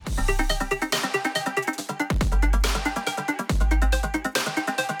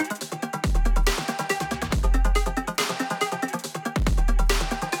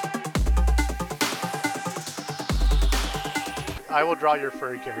I will draw your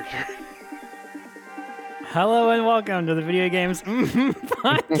furry character. Hello and welcome to the Video Games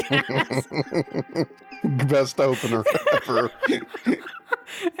Podcast. Best opener ever.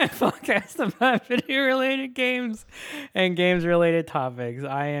 A podcast about video-related games and games-related topics.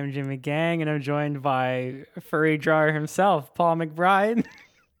 I am Jimmy Gang, and I'm joined by furry drawer himself, Paul McBride.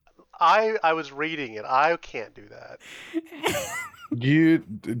 I was reading it. I can't do that. You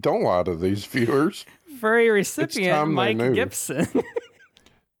don't lie to these viewers. Furry recipient, time they Mike knew. Gibson.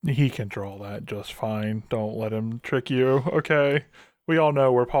 He can draw that just fine. Don't let him trick you, okay? We all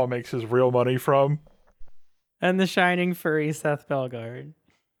know where Paul makes his real money from. And the shining furry, Seth Belgard.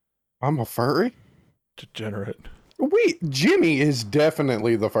 I'm a furry? Degenerate. Jimmy is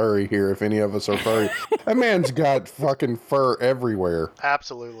definitely the furry here if any of us are furry. That man's got fucking fur everywhere.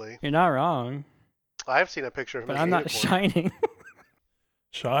 Absolutely. You're not wrong, I've seen a picture of him. but in I'm the not airport. shining.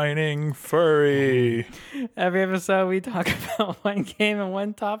 Shining furry. Every episode, we talk about one game and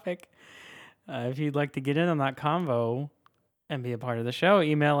one topic. If you'd like to get in on that convo and be a part of the show,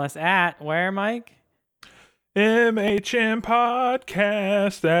 email us at where, Mike?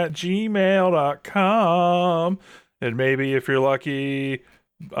 mhmpodcast@gmail.com. And maybe if you're lucky,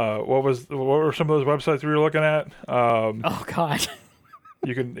 what were some of those websites we were looking at? Oh, God.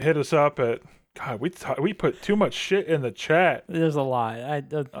 You can hit us up at, God, we put too much shit in the chat. There's a lot.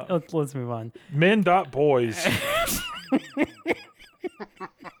 Let's move on. Men.boys.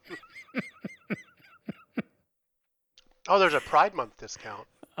 Oh, there's a Pride Month discount.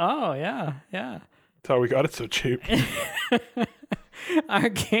 Oh, yeah. That's how we got it so cheap. Our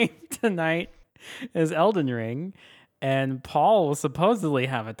game tonight is Elden Ring, and Paul will supposedly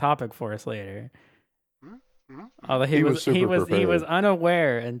have a topic for us later. Although he was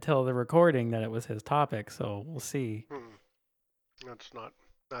unaware until the recording that it was his topic, so we'll see. That's not.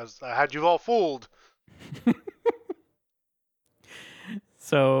 I had you all fooled.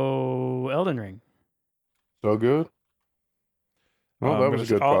 So, Elden Ring. So good. Well, that was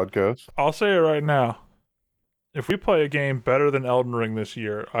a good podcast. I'll say it right now. If we play a game better than Elden Ring this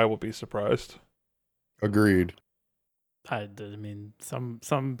year, I will be surprised. Agreed. I mean, some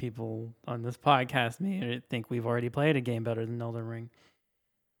people on this podcast may think we've already played a game better than Elden Ring.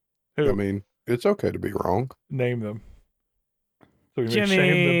 Who? I mean, it's okay to be wrong. Name them. So we may Jimmy.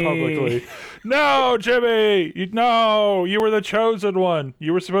 shame them publicly. No, Jimmy! You were the chosen one.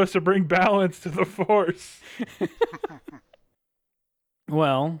 You were supposed to bring balance to the Force.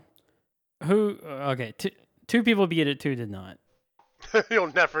 Well, who? Okay, two people beat it, two did not.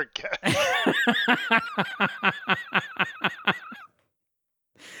 You'll never guess.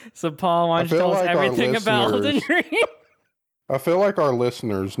 So, Paul, why I don't you feel tell us like our everything about Elden listeners- Ring? I feel like our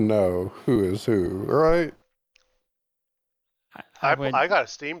listeners know who is who, right? I would- I got a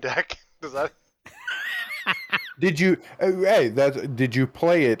Steam Deck. Does that? Did you? Did you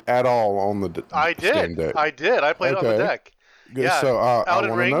play it at all on the? I Steam did. Deck? I did. I played it on the Okay. deck. Good, Yeah. So I Elden want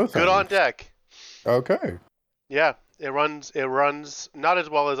to Ring, know good on things. deck. Okay. Yeah, it runs not as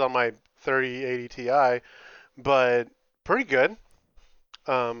well as on my 3080 Ti, but pretty good.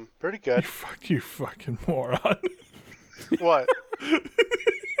 Pretty good. You fucking moron. What?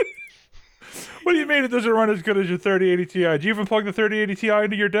 What do you mean it doesn't run as good as your 3080 Ti? Do you even plug the 3080 Ti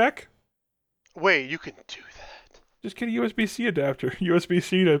into your deck? Wait, you can do that? Just get a USB-C adapter.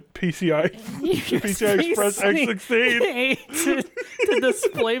 USB-C to PCI. PCI Express X16. to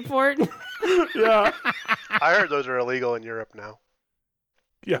DisplayPort. Yeah. I heard those are illegal in Europe now.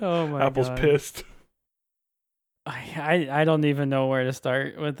 Yeah. Oh my Apple's God. pissed. I don't even know where to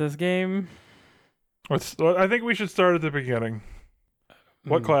start with this game. I think we should start at the beginning.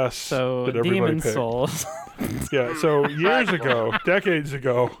 What class So, did everybody Demon pick? Souls. Yeah, so years ago, decades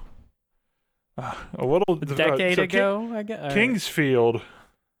ago, a little A decade so ago, I guess. Kingsfield.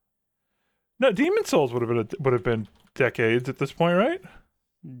 No, Demon Souls would have been decades at this point, right?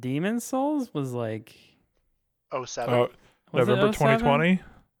 Demon Souls was like 07. was November it 07? 2020.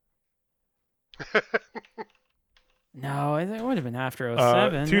 No, it would have been after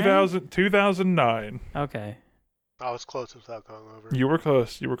 07. 2009. Right? Okay. I was close without going over. You were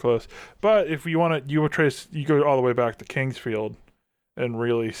close. But if you want to, you go all the way back to Kingsfield and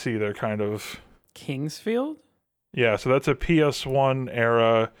really see their kind of. Kingsfield? Yeah, so that's a PS1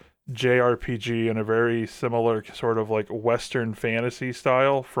 era JRPG in a very similar sort of like Western fantasy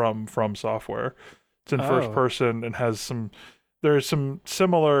style from Software. It's in first person and has there's some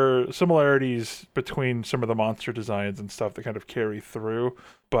similarities between some of the monster designs and stuff that kind of carry through,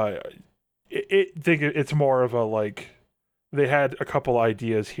 but it's more of a like they had a couple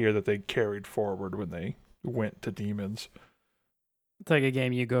ideas here that they carried forward when they went to Demons. It's like a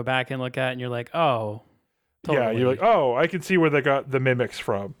game you go back and look at and you're like, oh, Totally. Yeah, you're like, oh, I can see where they got the mimics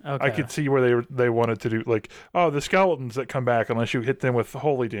from. Okay. I could see where they wanted to do, like, oh, the skeletons that come back unless you hit them with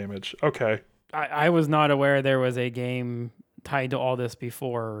holy damage. Okay. I was not aware there was a game tied to all this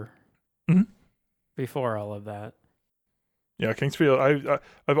before all of that. Yeah, Kingsfield.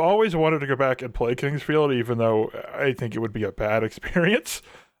 I've always wanted to go back and play Kingsfield, even though I think it would be a bad experience.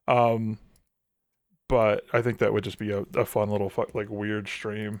 But I think that would just be a fun little like weird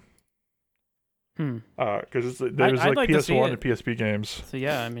stream. Because there's I'd like PS1 and PSP games. So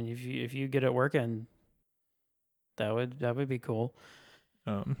yeah, I mean, if you get it working, that would be cool.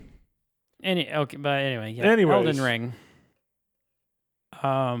 But anyway, yeah. Anyways. Elden Ring.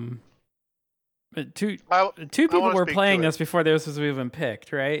 But two people were playing this before this was even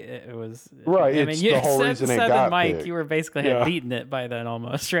picked, right? It was right. I mean, it's you the whole reason it got Mike, picked. you were basically had beaten it by then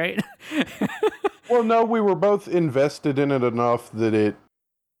almost, right? Well, no, we were both invested in it enough that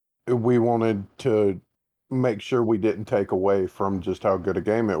we wanted to make sure we didn't take away from just how good a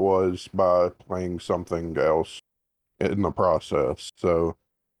game it was by playing something else in the process. So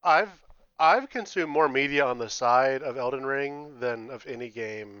I've consumed more media on the side of Elden Ring than of any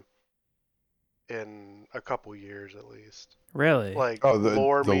game in a couple years at least. Really? Like the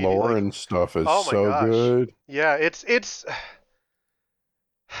lore media, lore and stuff is oh my so gosh. good. Yeah, it's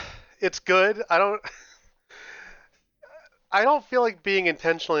good. I don't feel like being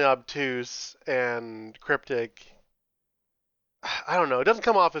intentionally obtuse and cryptic. I don't know. It doesn't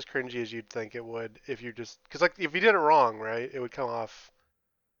come off as cringy as you'd think it would if you just because like if you did it wrong, right? It would come off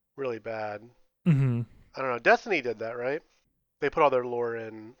really bad. Mm-hmm. I don't know. Destiny did that, right? They put all their lore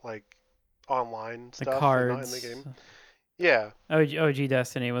in like online the stuff, cards and not in the game. Yeah. OG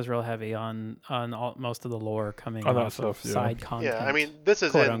Destiny was real heavy on most of the lore coming off of side content. Yeah, I mean this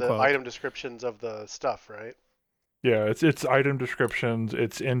is in the item descriptions of the stuff, right? Yeah, it's item descriptions,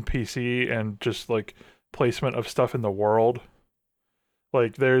 it's NPC and just like placement of stuff in the world.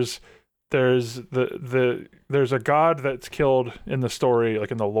 Like there's a god that's killed in the story,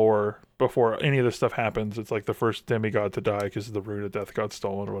 like in the lore, before any of this stuff happens. It's like the first demigod to die because the rune of death got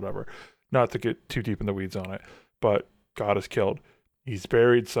stolen or whatever. Not to get too deep in the weeds on it, but god is killed. He's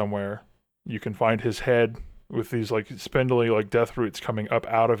buried somewhere. You can find his head with these like spindly like death roots coming up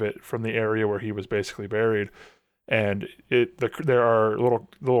out of it from the area where he was basically buried. And there are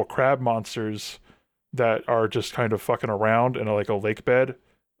little crab monsters that are just kind of fucking around in like a lake bed,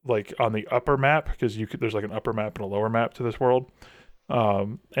 like on the upper map, because there's like an upper map and a lower map to this world.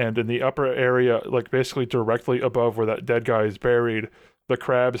 And in the upper area, like basically directly above where that dead guy is buried, the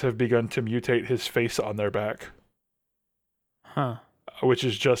crabs have begun to mutate his face on their back. Huh. Which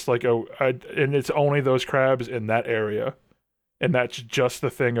is just like and it's only those crabs in that area. And that's just the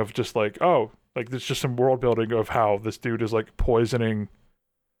thing of just like, oh, like there's just some world building of how this dude is like poisoning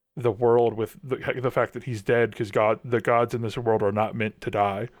the world with the fact that he's dead because the gods in this world are not meant to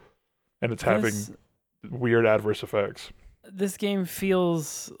die, and it's having weird adverse effects. This game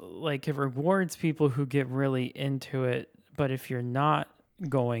feels like it rewards people who get really into it, but if you're not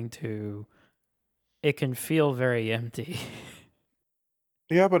going to, it can feel very empty.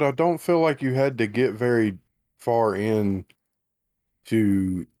 Yeah, but I don't feel like you had to get very far in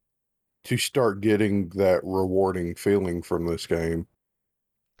to start getting that rewarding feeling from this game.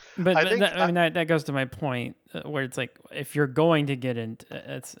 But that goes to my point where it's like if you're going to get into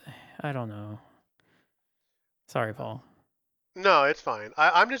it's, I don't know. Sorry, Paul. No, it's fine.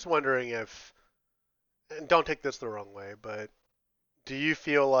 I'm just wondering if, and don't take this the wrong way, but do you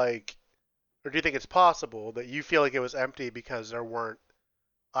feel like, or do you think it's possible that you feel like it was empty because there weren't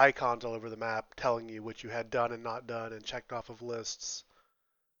icons all over the map telling you what you had done and not done and checked off of lists?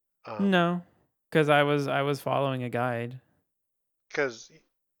 No, because I was following a guide. Because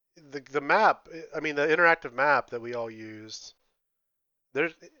the map, I mean the interactive map that we all used,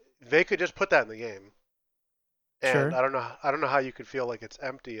 they could just put that in the game. And sure. I don't know how you could feel like it's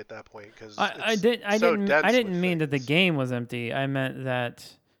empty at that point because I didn't mean that the game was empty. I meant that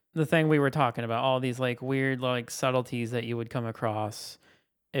the thing we were talking about, all these like weird like subtleties that you would come across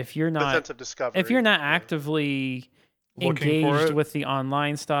if you're not the sense of discovery. If you're not actively engaged with the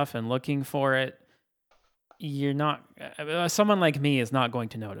online stuff and looking for it, you're not. Someone like me is not going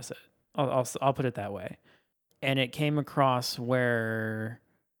to notice it. I'll put it that way. And it came across where.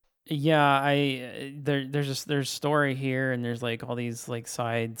 Yeah, there's story here and there's like all these like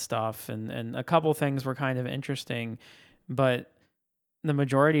side stuff and a couple things were kind of interesting, but the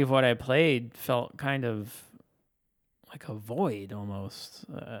majority of what I played felt kind of like a void almost.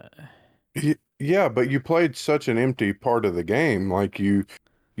 Yeah, but you played such an empty part of the game. Like you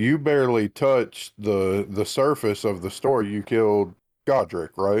barely touched the surface of the story. You killed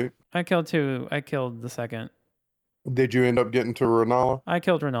Godric, right? I killed 2. I killed the second. Did you end up getting to Renala? I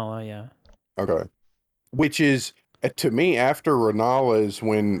killed Renala, yeah. Okay. Which is, to me, after Renala is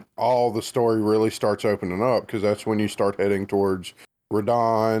when all the story really starts opening up, because that's when you start heading towards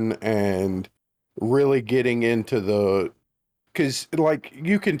Radahn and really getting into the... Because, like,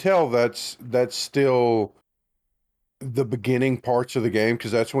 you can tell that's still the beginning parts of the game,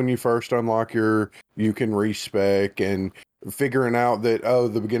 because that's when you first unlock you can respec, and figuring out that,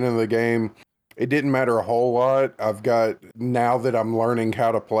 the beginning of the game... It didn't matter a whole lot. Now that I'm learning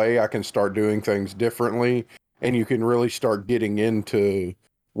how to play, I can start doing things differently, and you can really start getting into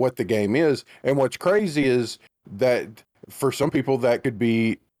what the game is. And what's crazy is that for some people that could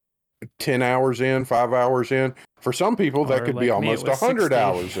be 10 hours in, 5 hours in. For some people that could be almost 100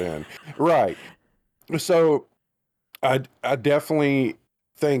 hours in. Right. So I definitely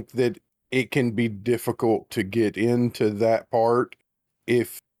think that it can be difficult to get into that part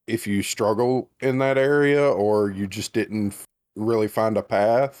if you struggle in that area or you just didn't really find a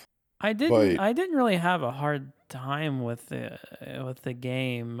path. I didn't really have a hard time with the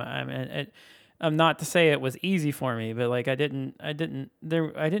game. I mean, not to say it was easy for me, but like I didn't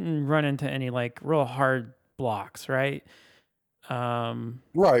run into any like real hard blocks, right?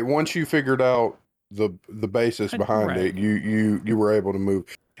 Right. Once you figured out the basis behind it, you were able to move,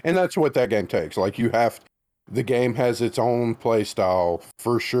 and that's what that game takes. Like the game has its own play style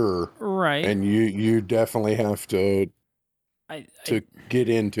for sure, right? And you definitely have to get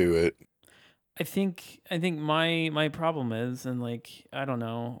into it. I think my problem is, and like I don't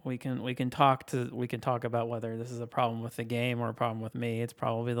know, we can talk about whether this is a problem with the game or a problem with me. It's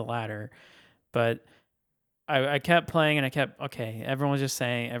probably the latter, but I kept playing and everyone was just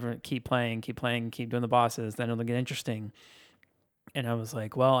saying, keep playing, keep doing the bosses, then it'll get interesting. And I was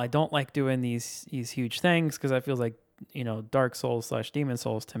like, well, I don't like doing these huge things because I feel like, Dark Souls / Demon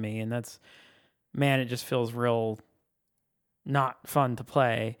Souls to me. And that's, man, it just feels real not fun to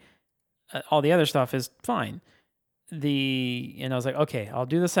play. All the other stuff is fine. And I was like, okay, I'll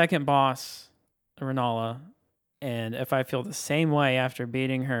do the second boss, Renala. And if I feel the same way after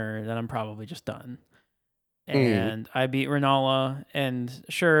beating her, then I'm probably just done. And I beat Renala. And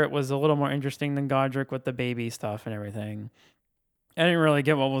sure, it was a little more interesting than Godric with the baby stuff and everything. I didn't really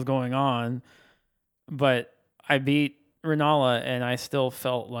get what was going on, but I beat Renala and I still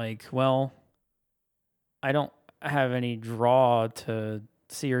felt like, well, I don't have any draw to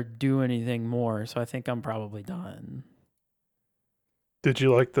see her do anything more, so I think I'm probably done. Did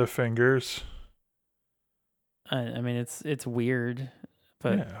you like the fingers? I mean, it's weird,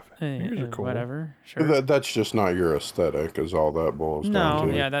 but yeah, fingers are cool. Whatever, sure. That's just not your aesthetic, is all that boils down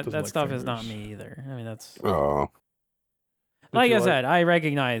to. No, yeah, that stuff is not me either. I mean, that's... Like I said, I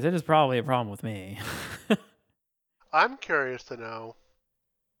recognize it is probably a problem with me. I'm curious to know,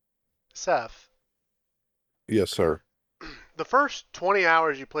 Seth. Yes, sir. The first 20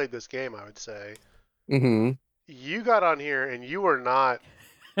 hours you played this game, I would say, you got on here and you were not...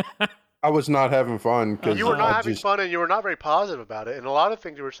 I was not having fun. You were not having fun and you were not very positive about it. And a lot of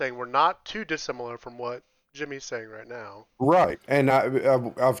things you were saying were not too dissimilar from what Jimmy's saying right now. Right. And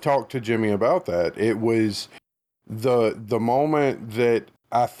I've talked to Jimmy about that. It was... The moment that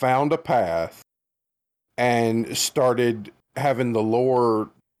I found a path and started having the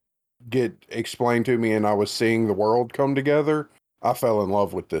lore get explained to me and I was seeing the world come together, I fell in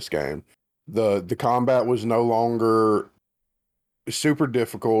love with this game. The combat was no longer super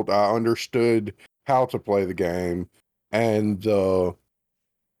difficult. I understood how to play the game, and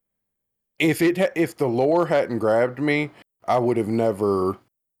if the lore hadn't grabbed me, I would have never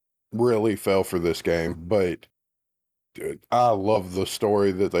really fell for this game. But dude, I love the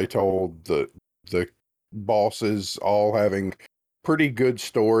story that they told, the bosses all having pretty good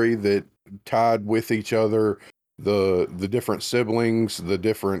story that tied with each other, the different siblings, the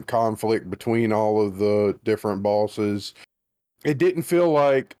different conflict between all of the different bosses. It didn't feel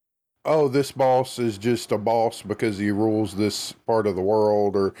like, oh, this boss is just a boss because he rules this part of the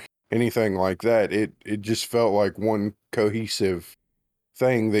world or anything like that. It just felt like one cohesive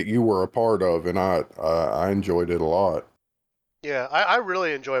thing that you were a part of, and I enjoyed it a lot. Yeah, I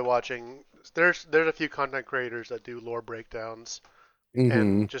really enjoy watching. There's a few content creators that do lore breakdowns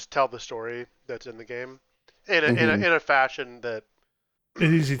and just tell the story that's in the game in a fashion that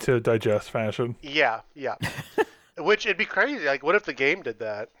easy to digest fashion. Yeah. Which it'd be crazy. Like, what if the game did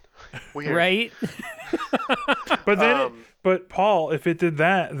that? Weird. Right? But then, but Paul, if it did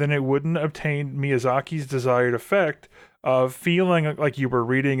that, then it wouldn't obtain Miyazaki's desired effect of feeling like you were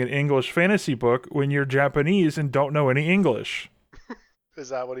reading an English fantasy book when you're Japanese and don't know any English. Is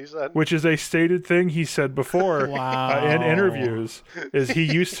that what he said? Which is a stated thing he said before in interviews. Is he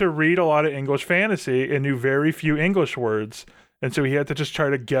used to read a lot of English fantasy and knew very few English words, and so he had to just try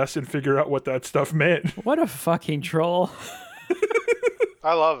to guess and figure out what that stuff meant. What a fucking troll.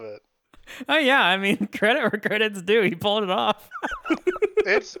 I love it. Oh yeah, I mean, credit where credit's due. He pulled it off.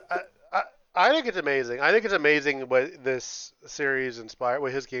 It's I think it's amazing. I think it's amazing what this series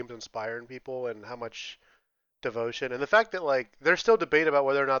what his games inspire in people, and how much devotion, and the fact that like there's still debate about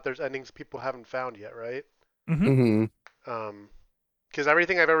whether or not there's endings people haven't found yet, right? Mm-hmm. Because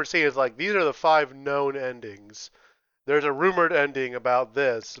everything I've ever seen is like, these are the 5 known endings. There's a rumored ending about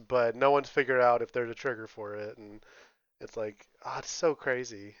this, but no one's figured out if there's a trigger for it, and it's like, it's so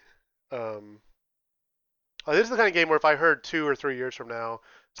crazy. This is the kind of game where if I heard 2 or 3 years from now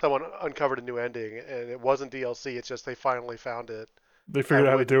someone uncovered a new ending and it wasn't DLC, it's just they finally found it. They figured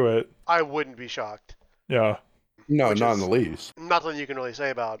out how to do it. I wouldn't be shocked. Yeah. No, not in the least. Not something you can really say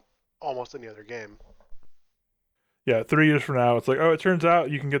about almost any other game. Yeah, 3 years from now, it's like, oh, it turns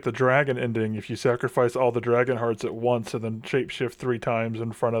out you can get the dragon ending if you sacrifice all the dragon hearts at once and then shapeshift 3 times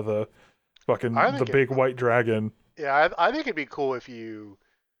in front of the fucking big white dragon. Yeah, I think it'd be cool if you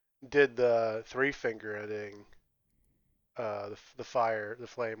did the 3-finger ending, the fire, the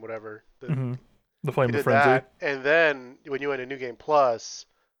flame, whatever. The flame of frenzy. That, and then when you went to New Game Plus,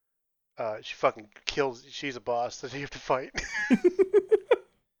 she fucking kills. She's a boss that you have to fight.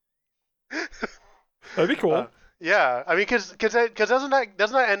 That'd be cool. Yeah, I mean, because doesn't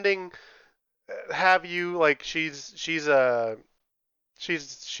that ending have you like she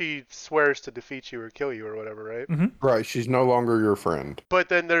swears to defeat you or kill you or whatever, right? Mm-hmm. Right, she's no longer your friend. But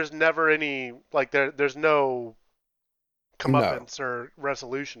then there's never any like there's no comeuppance or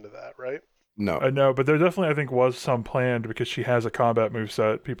resolution to that, right? No. No, but there definitely, I think, was some planned because she has a combat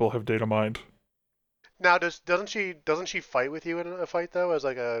moveset people have data mined. Now, doesn't she fight with you in a fight though, as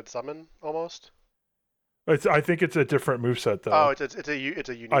like a summon almost? I think it's a different moveset though. Oh, it's a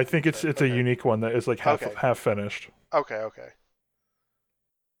unique. I think it's a unique one that is like half finished. Okay.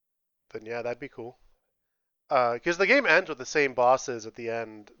 Then yeah, that'd be cool. Because the game ends with the same bosses at the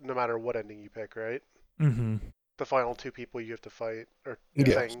end, no matter what ending you pick, right? Mm-hmm. The final 2 people you have to fight or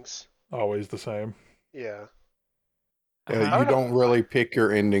things. Always the same. Yeah. You don't really pick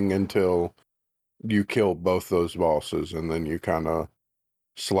your ending until you kill both those bosses, and then you kind of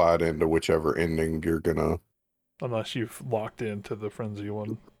slide into whichever ending you're gonna. Unless you've locked into the frenzy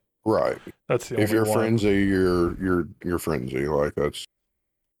one. Right. That's the only one. If you're frenzy, you're frenzy. Like that's.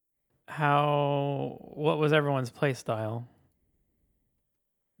 What was everyone's play style?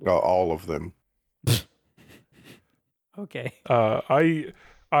 All of them. Okay.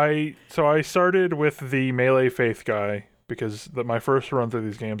 I started with the melee Faith guy because my first run through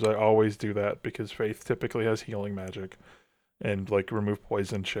these games I always do that because Faith typically has healing magic and like remove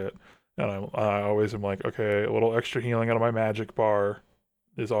poison shit, and I always am like, okay, a little extra healing out of my magic bar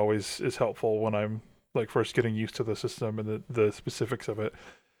is helpful when I'm like first getting used to the system and the specifics of it.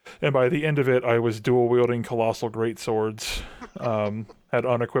 And by the end of it, I was dual wielding colossal great swords. Had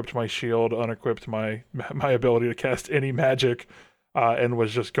unequipped my shield, unequipped my ability to cast any magic, and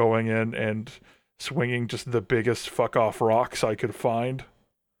was just going in and swinging just the biggest fuck off rocks I could find,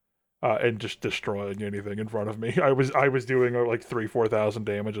 and just destroying anything in front of me. I was doing like 4,000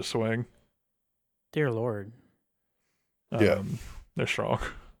 damage a swing. Dear Lord. Yeah, they're strong.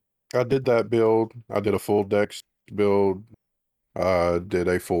 I did that build. I did a full dex build. Did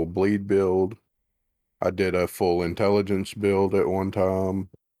a full bleed build. I did a full intelligence build at one time.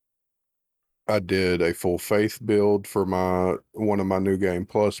 I did a full faith build for one of my New Game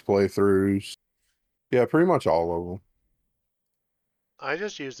Plus playthroughs. Yeah, pretty much all of them. I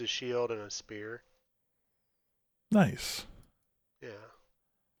just used a shield and a spear. Nice. Yeah.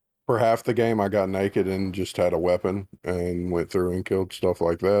 For half the game, I got naked and just had a weapon and went through and killed stuff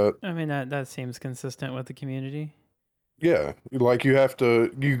like that. I mean, that seems consistent with the community. Yeah, like you have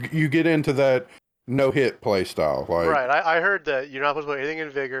to, you get into that no-hit play style. Like, right, I heard that you're not supposed to put anything in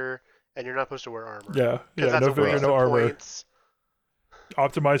vigor, and you're not supposed to wear armor. Yeah, no vigor, no armor. Points.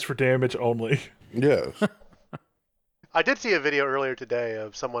 Optimized for damage only. Yes. I did see a video earlier today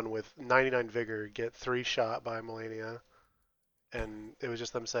of someone with 99 vigor get 3-shot by Melania, and it was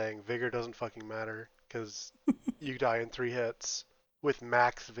just them saying, vigor doesn't fucking matter, because you die in 3 hits with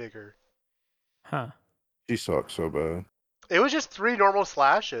max vigor. Huh. She sucks so bad. It was just 3 normal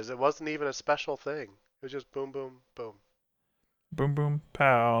slashes. It wasn't even a special thing. It was just boom, boom, boom. Boom, boom,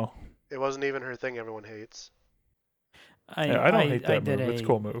 pow. It wasn't even her thing everyone hates. I don't hate that move. It's a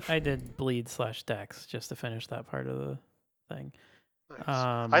cool move. I did bleed/dex just to finish that part of the thing. Nice.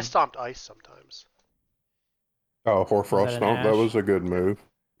 I stomped ice sometimes. Oh, Hoarfrost Stomp, that was a good move.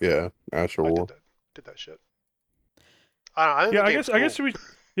 Yeah, Ashore. Did that shit. I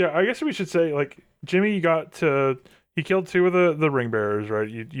guess we should say, like, Jimmy he killed 2 of the ring bearers, right?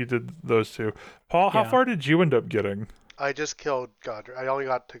 You did those 2. Paul, how far did you end up getting? I just killed Godric. I only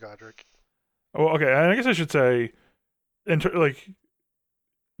got to Godric. Oh, okay. I guess I should say,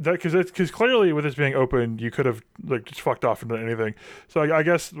 because clearly with this being open, you could have like just fucked off into anything. So I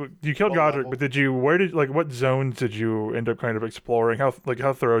guess you killed Godric, but what zones did you end up kind of exploring? How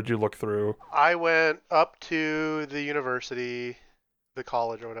thorough did you look through? I went up to the university, the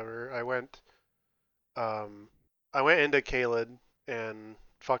college or whatever. I went into Caelid and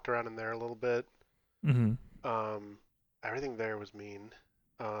fucked around in there a little bit. Mm-hmm. Everything there was mean.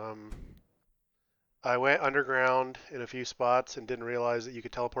 I went underground in a few spots and didn't realize that you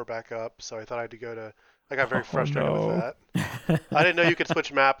could teleport back up, so I thought I had to go to... I got very frustrated with that. I didn't know you could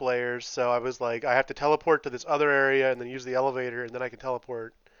switch map layers, so I was like, I have to teleport to this other area and then use the elevator, and then I can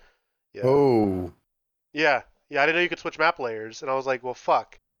teleport. Yeah. Oh. Yeah, I didn't know you could switch map layers, and I was like, well,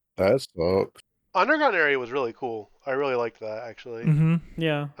 fuck. That sucks. Underground area was really cool. I really liked that, actually. Mm-hmm.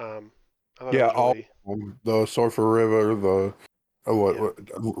 Yeah. The Sulphur River, the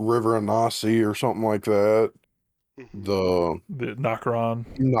River Anasi or something like that. The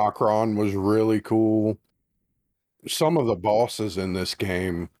Nokron was really cool. Some of the bosses in this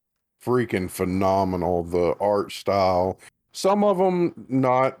game, freaking phenomenal. The art style. Some of them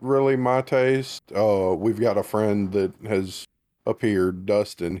not really my taste. We've got a friend that has appeared,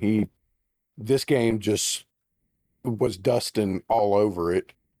 Dustin. This game just was Dustin all over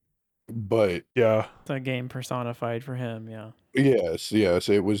it. But yeah, it's a game personified for him. Yeah. Yes,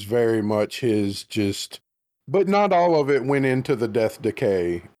 it was very much his but not all of it went into the Death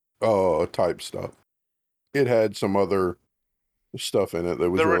Decay type stuff. It had some other stuff in it that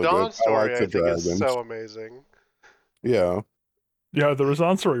was really good. Story, I think is so amazing. Yeah, the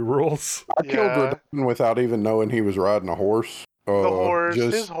Radahn story rules. I killed Radahn without even knowing he was riding a horse.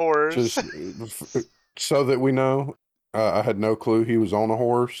 His horse. Just so that we know. I had no clue he was on a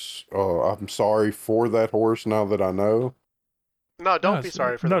horse. I'm sorry for that horse now that I know. No, don't be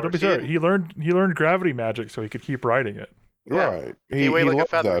sorry for that. No, don't be sorry. He learned gravity magic so he could keep riding it. Yeah. Right. He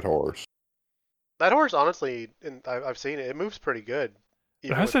loved that horse. That horse, honestly, and I've seen it. It moves pretty good.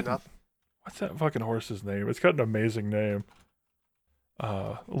 What's that fucking horse's name? It's got an amazing name.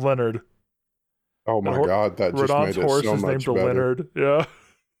 Leonard. Oh my god, that just Radahn's made it horse so is much named better. Leonard. Yeah.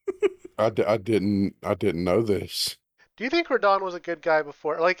 I didn't know this. Do you think Radahn was a good guy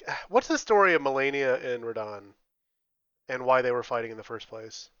before? Like, what's the story of Malenia and Radahn, and why they were fighting in the first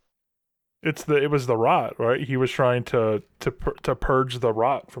place? It was the rot, right? He was trying to purge the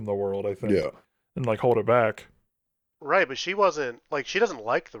rot from the world, I think. Yeah. And like hold it back. Right, but she wasn't she doesn't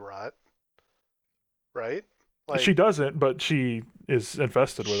like the rot, right? Like, she doesn't, but she is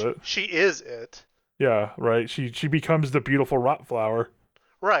infested with it. She is it. Yeah, right. She becomes the beautiful rot flower.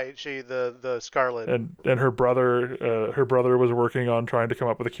 Right, the Scarlet. And her brother was working on trying to come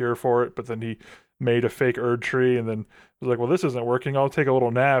up with a cure for it, but then he made a fake Erd tree and then was like, well, this isn't working, I'll take a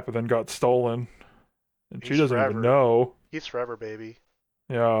little nap, and then got stolen. And she doesn't even know. He's forever, baby.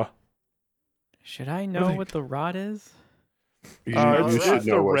 Yeah. Should I know what the rot is? You should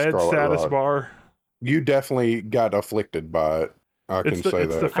know the what red status bar. You definitely got afflicted by it. I can say that.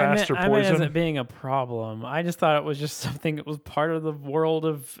 It's the faster poison. I meant as it being a problem. I just thought it was just something that was part of the world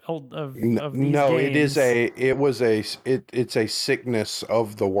of these games. It's a sickness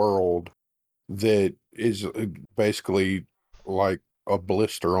of the world that is basically like a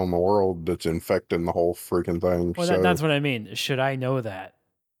blister on the world that's infecting the whole freaking thing. Well, that's what I mean. Should I know that?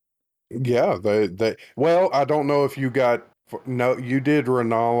 Yeah, well, I don't know if you got you did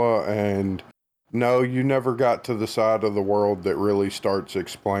Rennala, and no, you never got to the side of the world that really starts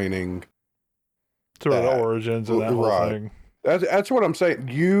explaining the origins of that whole thing. That's what I'm saying.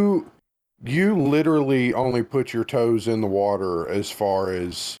 You literally only put your toes in the water as far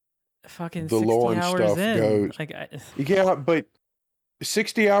as fucking the lore and stuff goes. Yeah, but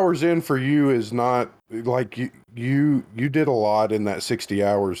 60 hours in for you is not like you did a lot in that 60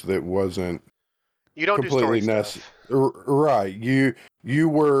 hours that wasn't completely necessary. Right. You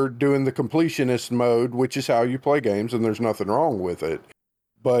were doing the completionist mode, which is how you play games, and there's nothing wrong with it.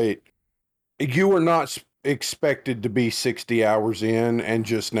 But you were not expected to be 60 hours in and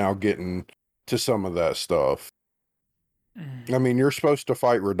just now getting to some of that stuff. I mean, you're supposed to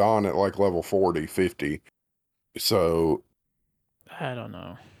fight Radahn at like level 40, 50. So I don't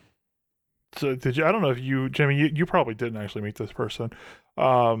know. So I don't know if Jimmy, you probably didn't actually meet this person.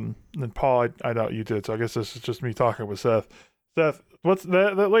 And Paul, I doubt you did. So I guess this is just me talking with Seth. Seth, what's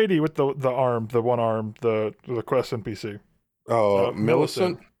that lady with the arm, the one arm, the quest NPC?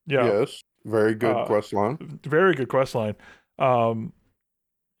 Millicent. Yeah. Yes, very good quest line. Very good quest line.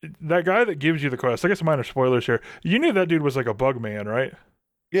 That guy that gives you the quest, I guess minor spoilers here. You knew that dude was like a bug man, right?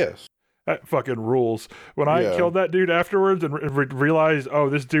 Yes. That fucking rules. When I killed that dude afterwards and realized, oh,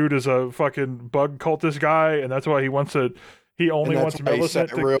 this dude is a fucking bug cultist guy, and that's why he wants to. He only wants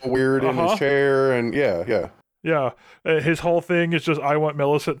Millicent. He sat real weird in his chair, and yeah. His whole thing is just, I want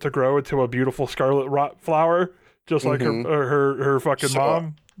Millicent to grow into a beautiful scarlet rot flower, just like her fucking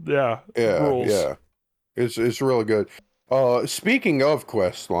mom. Yeah. Rules. Yeah. It's really good. Speaking of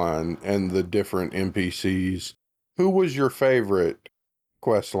questline and the different NPCs, who was your favorite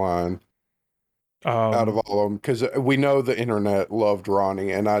questline out of all of them? Because we know the internet loved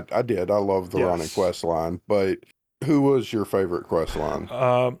Ronnie, and I did. I loved the Ronnie questline, but who was your favorite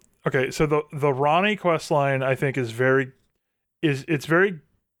questline? Okay, so the Ronnie questline I think is very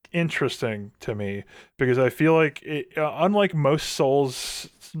interesting to me, because I feel like unlike most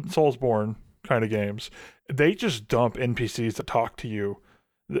Soulsborne kind of games, they just dump NPCs that talk to you.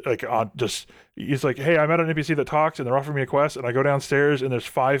 Like he's like, hey, I met an NPC that talks and they're offering me a quest, and I go downstairs and there's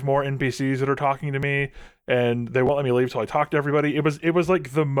 5 more NPCs that are talking to me, and they won't let me leave till I talk to everybody. It was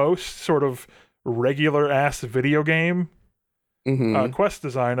like the most sort of regular ass video game quest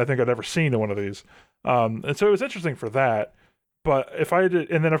design I think I'd ever seen in one of these. And so it was interesting for that. But if I did,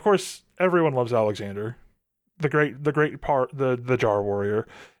 and then of course everyone loves Alexander, the Jar Warrior,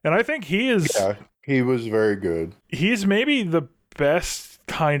 and I think he was very good. He's maybe the best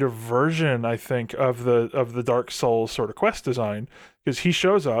kind of version, I think, of the Dark Souls sort of quest design, because he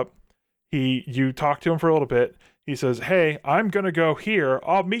shows up, you talk to him for a little bit, he says, hey, I'm gonna go here,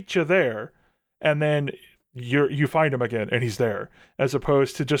 I'll meet you there, and then you find him again and he's there, as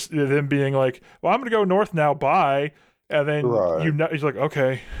opposed to just them being like, well, I'm gonna go north now, bye. And then he's like,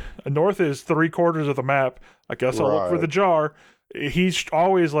 okay, north is 3/4 of the map. I guess I'll look for the jar. He's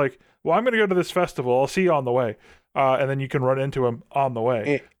always like, well, I'm going to go to this festival. I'll see you on the way. And then you can run into him on the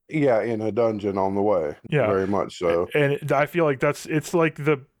way. In a dungeon on the way. Yeah, very much so. And I feel like it's like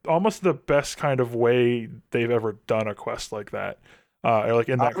almost the best kind of way they've ever done a quest like that. Like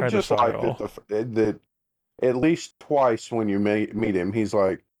in that kind of style. That at least twice when you meet him, he's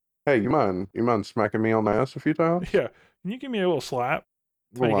like, hey, you mind smacking me on the ass a few times? Yeah. Can you give me a little slap?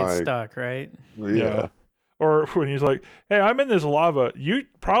 When he gets stuck, right? Yeah. Or when he's like, hey, I'm in this lava. You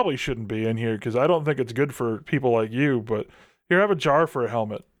probably shouldn't be in here because I don't think it's good for people like you, but here, have a jar for a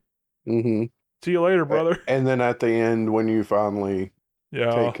helmet. Mm-hmm. See you later, brother. And then at the end, when you finally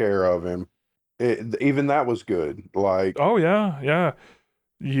take care of him, even that was good. Like, oh, yeah.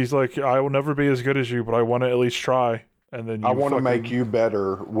 He's like, I will never be as good as you, but I want to at least try. And then I want to make you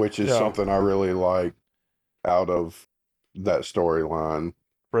better, which is something I really like out of that storyline.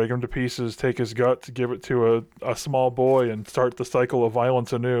 Break him to pieces, take his guts, give it to a small boy, and start the cycle of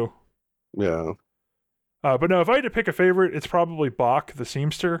violence anew. Yeah. But no, if I had to pick a favorite, it's probably Bach the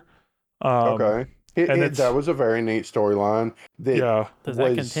Seamster. Okay. That was a very neat storyline. Does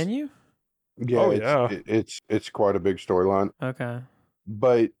that continue? Yeah. It's quite a big storyline. Okay.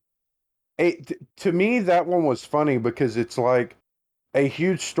 But to me, that one was funny because it's like a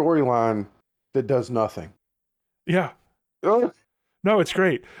huge storyline that does nothing. Yeah. No, it's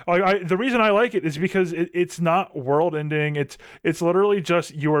great. The reason I like it is because it's not world ending. It's literally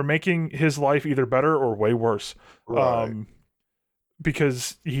just you are making his life either better or way worse. Right.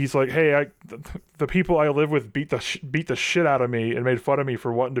 Because he's like, hey, the people I live with beat the shit out of me and made fun of me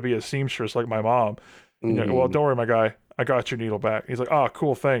for wanting to be a seamstress like my mom. Mm-hmm. You're like, well, don't worry, my guy. I got your needle back. He's like, oh,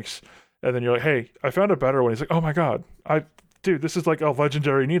 cool, thanks. And then you're like, hey, I found a better one. He's like, oh my God, dude, this is like a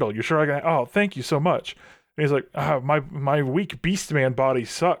legendary needle. You sure I can? Oh, thank you so much. And he's like, my weak beast man body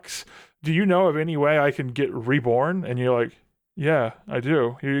sucks. Do you know of any way I can get reborn? And you're like, yeah, I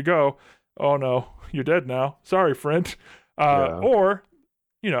do. Here you go. Oh no, you're dead now. Sorry, friend. Or,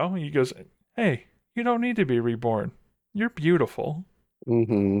 he goes, hey, you don't need to be reborn. You're beautiful.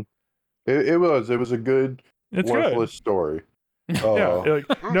 Mm-hmm. It was a good, worthless story.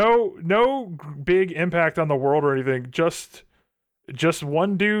 Like no big impact on the world or anything. Just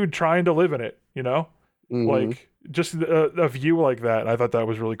one dude trying to live in it, Mm-hmm. Like just a view like that. I thought that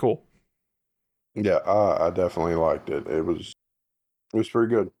was really cool. Yeah, I definitely liked it. It was pretty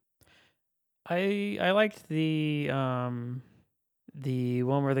good. I liked the one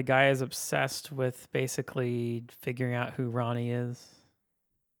where the guy is obsessed with basically figuring out who Ronnie is.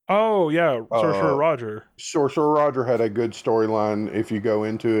 Oh yeah, Sorcerer Roger. Sorcerer Roger had a good storyline if you go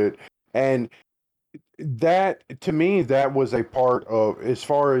into it, and that to me that was a part of, as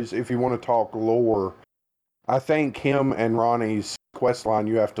far as if you want to talk lore, I think him and Ronnie's quest line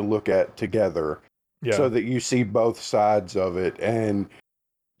you have to look at together, so that you see both sides of it. And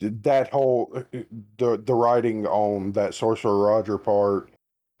that whole the writing on that Sorcerer Roger part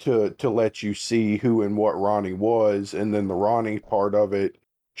to let you see who and what Ronnie was, and then the Ronnie part of it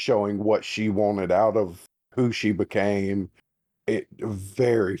showing what she wanted out of who she became. It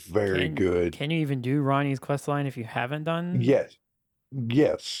very, very good. Can you even do Ronnie's quest line if you haven't done? Yes.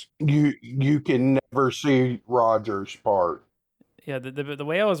 You can never see Roger's part. Yeah, the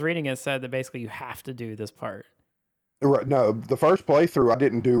way I was reading it said that basically you have to do this part. Right. No, the first playthrough I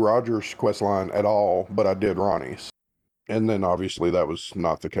didn't do Roger's quest line at all, but I did Ronnie's. And then obviously that was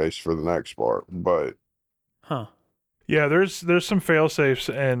not the case for the next part, but yeah, there's some fail safes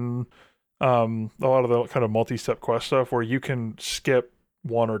and a lot of the kind of multi-step quest stuff where you can skip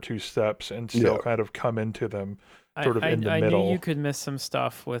one or two steps and still kind of come into them sort of in the middle. I knew you could miss some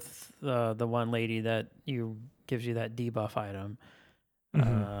stuff with the one lady that gives you that debuff item.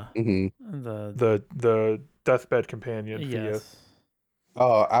 The deathbed companion. Yes.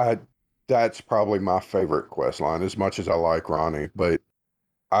 That's probably my favorite quest line, as much as I like Ronnie, but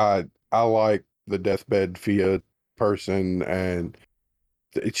I like the deathbed Fia person, and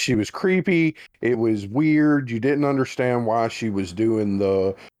she was creepy. It was weird. You didn't understand why she was doing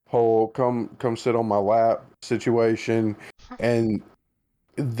the whole come sit on my lap situation, and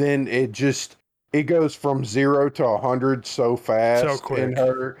then it goes from 0 to 100 so fast. So quick. In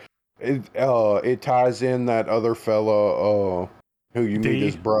her. It ties in that other fella who you meet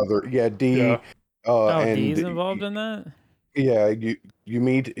his brother. Yeah, D. Yeah. And D's involved in that? Yeah,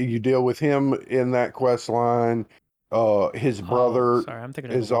 you deal with him in that quest line. His brother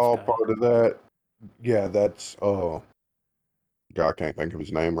is all part of that. Yeah, that's God, I can't think of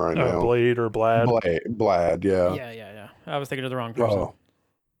his name right now. Blade or Blad. Blad, yeah. Yeah. I was thinking of the wrong person.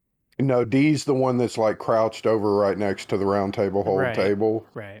 No, D's the one that's like crouched over right next to the round table table.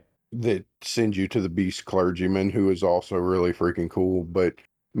 Right. That sends you to the Beast Clergyman, who is also really freaking cool. But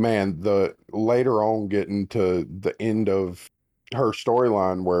man, the later on getting to the end of her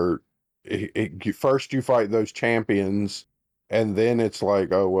storyline where first you fight those champions, and then it's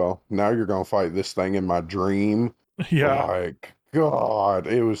like, oh well, now you're gonna fight this thing in my dream. Yeah. Like, God,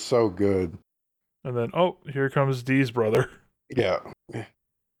 it was so good. And then, here comes D's brother. Yeah.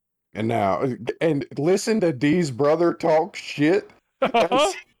 And now, and listen to D's brother talk shit.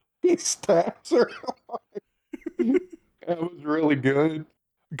 He stabs her. That was really good.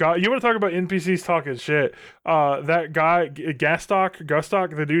 God, you want to talk about NPCs talking shit? That guy,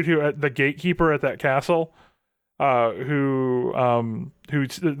 Gustok, the dude the gatekeeper at that castle, who's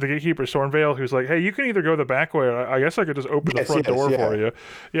the gatekeeper, Stormvale, who's like, hey, you can either go the back way, or I guess I could just open the front door for you.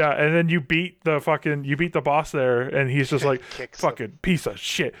 Yeah, and then you beat the boss there, and he's just like, fucking piece of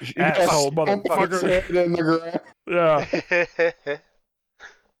shit, asshole motherfucker. Yeah.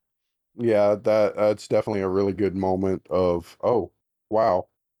 Yeah, that's definitely a really good moment of, oh, wow.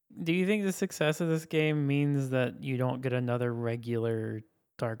 Do you think the success of this game means that you don't get another regular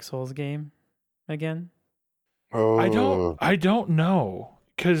Dark Souls game again? I don't know,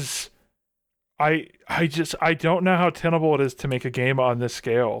 because I don't know how tenable it is to make a game on this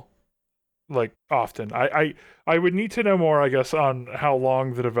scale, like, often. I would need to know more, I guess, on how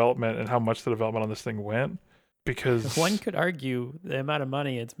long the development and how much the development on this thing went. Because one could argue the amount of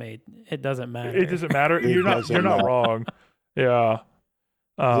money it's made, it doesn't matter. It doesn't matter. You're not wrong. Yeah.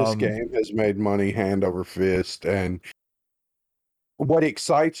 This game has made money hand over fist, and what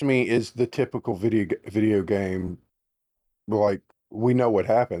excites me is the typical video game. Like, we know what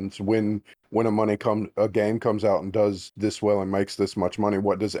happens when a game comes out and does this well and makes this much money.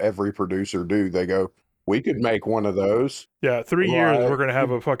 What does every producer do? They go, we could make one of those. Yeah, 3 years we're gonna have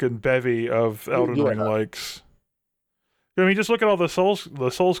a fucking bevy of Elden Ring likes. I mean, just look at all the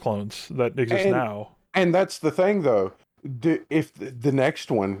Souls clones that exist now. And that's the thing, though. If the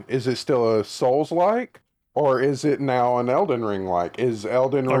next one, is it still a Souls-like, or is it now an Elden Ring-like? Is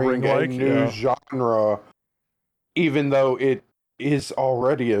Elden Ring a new genre, even though it is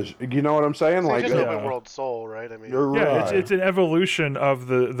already you know what I'm saying? It's like just open world Soul, right? I mean, it's an evolution of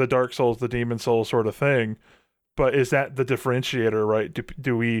the Dark Souls, the Demon Souls sort of thing. But is that the differentiator, right?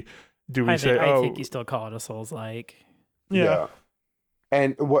 Do we say? I think you still call it a Souls-like. Yeah.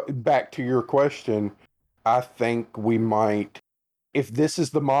 And back to your question, I think we might, if this is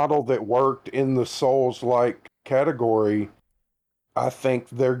the model that worked in the Souls-like category, I think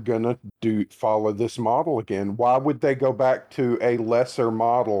they're gonna follow this model again. Why would they go back to a lesser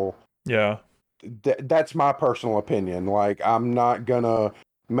model? Yeah. That's my personal opinion. Like, I'm not gonna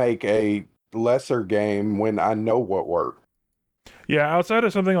make a lesser game when I know what worked. Yeah, outside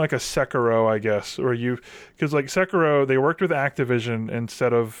of something like a Sekiro, I guess, or because like Sekiro, they worked with Activision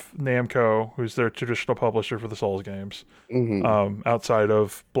instead of Namco, who's their traditional publisher for the Souls games. Outside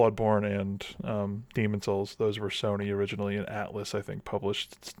of Bloodborne and Demon Souls, those were Sony originally, and Atlas, I think,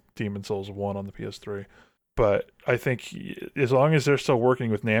 published Demon Souls 1 on the PS3. But I think as long as they're still working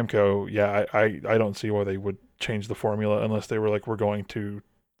with Namco, yeah, I don't see why they would change the formula unless they were like, we're going to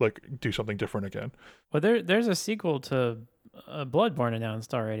like do something different again. Well, there's a sequel to Bloodborne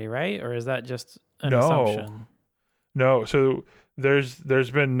announced already, right? Or is that just an assumption? No. So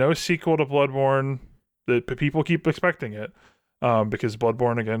there's been no sequel to Bloodborne. That people keep expecting it because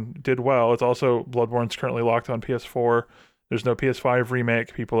Bloodborne again did well. It's also Bloodborne's currently locked on PS4. There's no PS5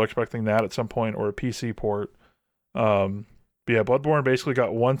 remake. People are expecting that at some point, or a PC port. But yeah, Bloodborne basically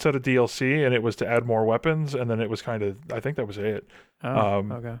got one set of DLC, and it was to add more weapons, and then it was kind of, I think that was it.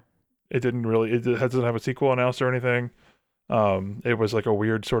 Okay. It didn't really, it doesn't have a sequel announced or anything. It was like a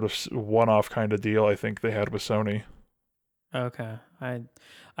weird sort of one-off kind of deal I think they had with Sony. Okay.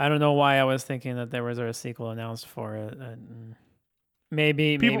 I don't know why I was thinking that there was a sequel announced for it.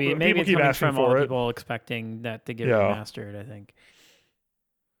 Maybe it's keep coming asking from for all it. people expecting that to get Yeah. remastered, I think.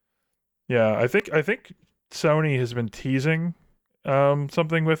 Yeah, I think Sony has been teasing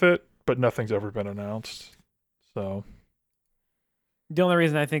something with it, but nothing's ever been announced. So the only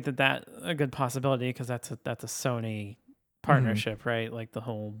reason I think that a good possibility, because that's a Sony partnership, right? Like the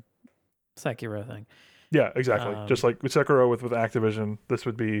whole Sekiro thing. Yeah, exactly. Just like with Sekiro with Activision, this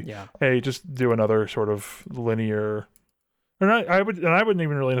would be, hey, just do another sort of linear. I wouldn't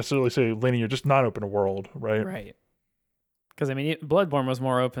even really necessarily say linear, just not open world, right? Right. Because I mean, Bloodborne was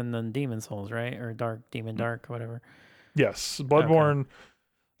more open than Demon Souls, right? Or Demon Dark, whatever. Yes, Bloodborne.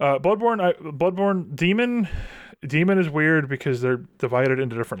 Okay. Bloodborne Demon is weird because they're divided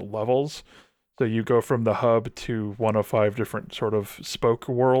into different levels. So you go from the hub to one of 5 different sort of spoke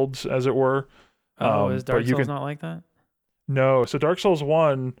worlds, as it were. Is Dark Souls not like that? No. So Dark Souls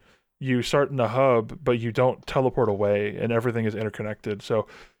 1, you start in the hub, but you don't teleport away, and everything is interconnected. So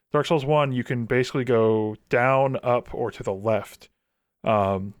Dark Souls 1, you can basically go down, up, or to the left.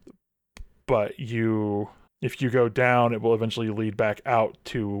 But if you go down, it will eventually lead back out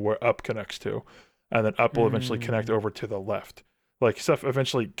to where up connects to. And then up will eventually connect over to the left. Like stuff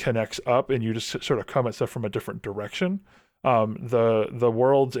eventually connects up, and you just sort of come at stuff from a different direction. The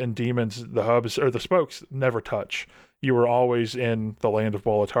worlds and demons, the hubs or the spokes never touch. You were always in the land of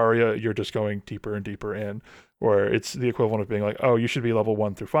Boletaria. You're just going deeper and deeper in, where it's the equivalent of being like, oh, you should be level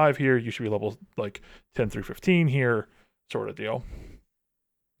 1 through 5 here. You should be level like 10 through 15 here, sort of deal.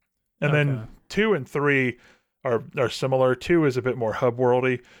 And then 2 and 3 are similar. 2 is a bit more hub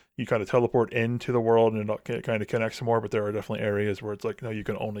worldy. You kind of teleport into the world and it kind of connects more, but there are definitely areas where it's like, no, you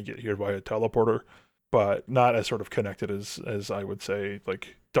can only get here via teleporter. But not as sort of connected as I would say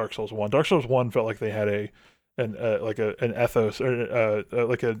like Dark Souls 1. Dark Souls 1 felt like they had an ethos or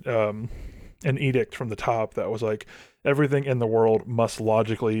an edict from the top that was like everything in the world must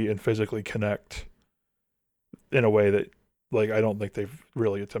logically and physically connect in a way that like I don't think they've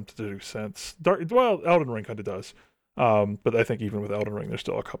really attempted to do since. Elden Ring kind of does. But I think even with Elden Ring, there's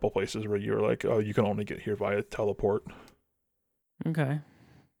still a couple places where you're like, oh, you can only get here via teleport. Okay.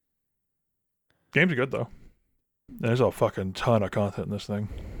 Game's good though. There's a fucking ton of content in this thing.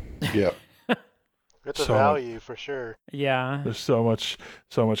 Yeah. It's a value for sure. Yeah. There's so much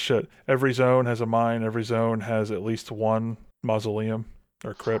shit. Every zone has a mine. Every zone has at least one mausoleum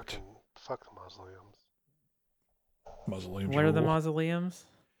or crypt. Fuck the mausoleums. Mausoleums. What are the mausoleums?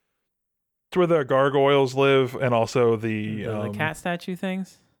 It's where the gargoyles live, and also the cat statue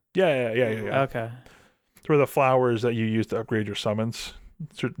things. Yeah. Okay. It's where the flowers that you use to upgrade your summons.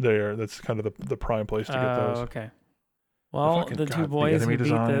 That's kind of the prime place to get those. Okay. Well, the two boys who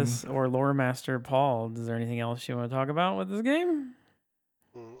beat this, or lore master Paul, is there anything else you want to talk about with this game?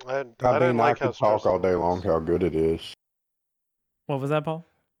 I could talk all day long how good it is. What was that, Paul?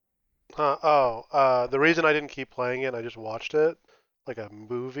 The reason I didn't keep playing it, I just watched it like a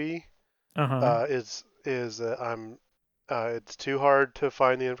movie. Is it's too hard to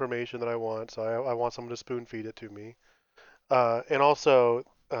find the information that I want, so I want someone to spoon feed it to me. And also,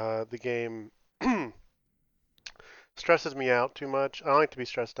 the game stresses me out too much. I don't like to be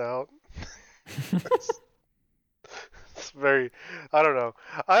stressed out. It's very, I don't know.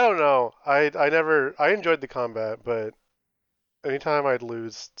 I enjoyed the combat, but anytime I'd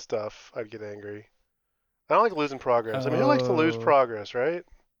lose stuff, I'd get angry. I don't like losing progress. I mean, who likes to lose progress, right?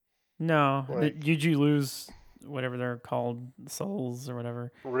 No. Did you lose whatever they're called, souls or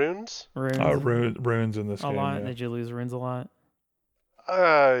whatever? Runes? Runes in this game. A lot? Yeah. Did you lose runes a lot?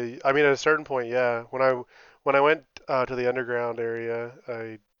 I mean, at a certain point, yeah. When I went to the underground area.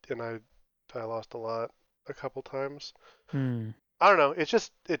 I lost a couple times. I don't know. It's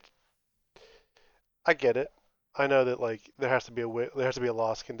just I get it. I know that like there has to be a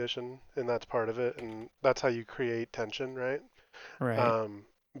loss condition, and that's part of it, and that's how you create tension, right? Right.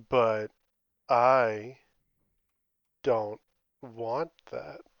 But I don't want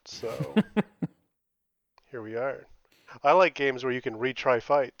that, so here we are. I like games where you can retry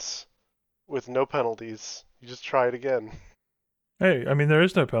fights with no penalties. You just try it again. Hey, I mean, there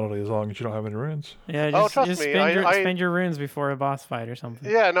is no penalty as long as you don't have any runes. Yeah, trust me, spend your runes before a boss fight or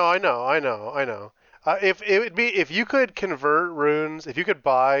something. Yeah, no, I know. If you could convert runes, if you could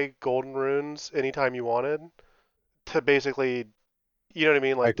buy golden runes anytime you wanted to basically, you know what I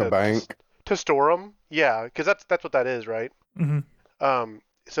mean, like a bank to store them. Yeah, because that's what that is, right? Mm-hmm.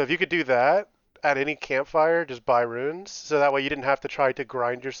 So if you could do that at any campfire, just buy runes, so that way you didn't have to try to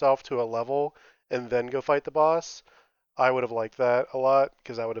grind yourself to a level and then go fight the boss. I would have liked that a lot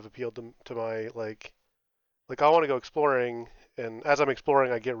because that would have appealed to my like I want to go exploring, and as I'm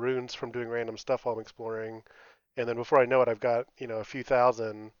exploring, I get runes from doing random stuff while I'm exploring, and then before I know it, I've got a few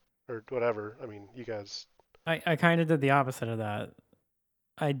thousand or whatever. I mean, you guys. I kind of did the opposite of that.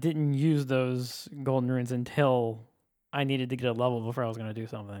 I didn't use those golden runes until I needed to get a level before I was going to do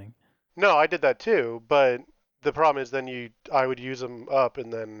something. No, I did that too, but the problem is then I would use them up,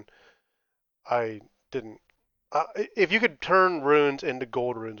 and then I didn't. If you could turn runes into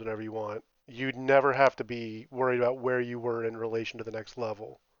gold runes whenever you want, you'd never have to be worried about where you were in relation to the next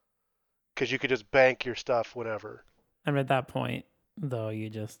level, because you could just bank your stuff whenever. And at that point, though, you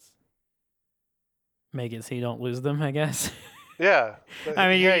just make it so you don't lose them, I guess. Yeah. I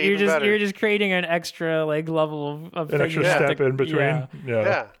mean, you're just creating an extra like level of an extra step in between.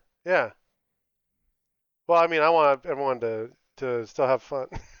 Yeah. Well, I mean, I want everyone to still have fun.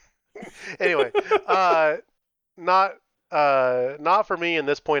 Anyway, not for me in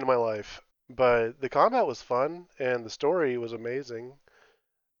this point in my life, but the combat was fun and the story was amazing,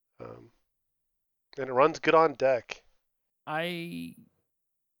 and it runs good on deck. I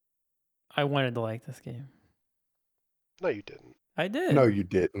wanted to like this game. No, you didn't. I did. No, you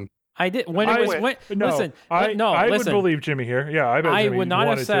didn't. I did when it was when. Listen, I listen. would believe Jimmy here. Yeah, I would not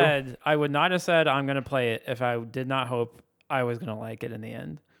have said. I would not have said I'm going to play it if I did not hope I was going to like it in the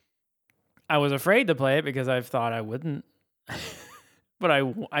end. I was afraid to play it because I thought I wouldn't, but I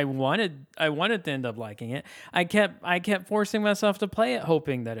wanted to end up liking it. I kept forcing myself to play it,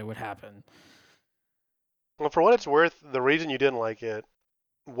 hoping that it would happen. Well, for what it's worth, the reason you didn't like it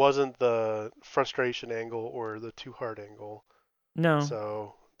wasn't the frustration angle or the too hard angle. No.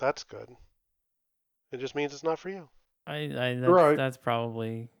 So that's good. It just means it's not for you. That's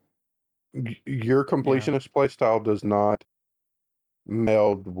probably your completionist playstyle does not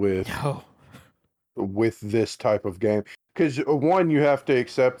meld with this type of game, because one, you have to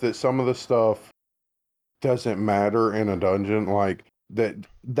accept that some of the stuff doesn't matter in a dungeon, like that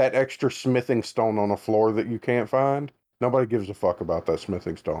extra smithing stone on a floor that you can't find. Nobody gives a fuck about that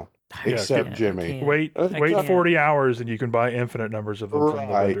smithing stone except Jimmy. Wait 40 hours and you can buy infinite numbers of them from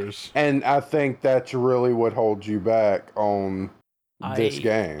the vendors. And I think that's really what holds you back on this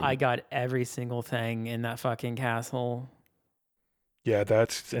game. I got every single thing in that fucking castle. Yeah,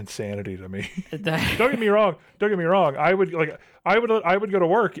 that's insanity to me. Don't get me wrong. I would go to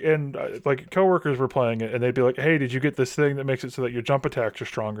work and like coworkers were playing it and they'd be like, "Hey, did you get this thing that makes it so that your jump attacks are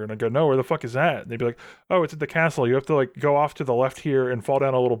stronger?" And I'd go, "No, where the fuck is that?" And they'd be like, "Oh, it's at the castle. You have to like go off to the left here and fall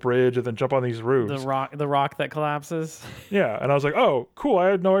down a little bridge and then jump on these roofs." The rock that collapses. Yeah, and I was like, "Oh, cool. I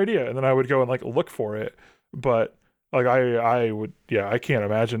had no idea." And then I would go and like look for it, but like I can't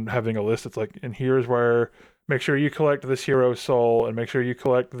imagine having a list that's like, and here's where. Make sure you collect this hero soul and make sure you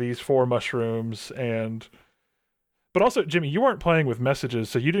collect these 4 mushrooms but also Jimmy, you weren't playing with messages,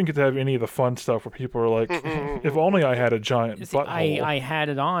 so you didn't get to have any of the fun stuff where people were like, if only I had a giant butthole. I had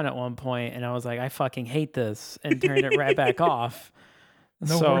it on at one point and I was like, I fucking hate this, and turned it right back off.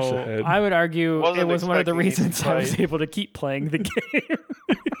 No horse ahead. I would argue it was one of the reasons I was able to keep playing the game.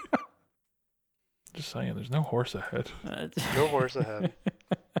 Just saying, there's no horse ahead. No horse ahead.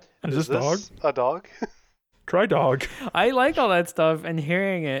 Is this dog? A dog? Try dog. I like all that stuff, and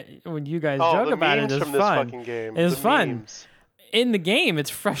hearing it when you guys joke about it is from fun. This fucking game. It's fun. In the game,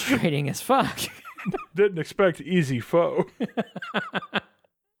 it's frustrating as fuck. Didn't expect easy foe.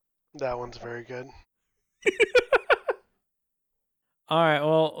 That one's very good. All right,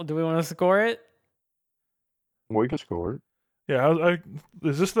 well, do we want to score it? We can score it. Yeah,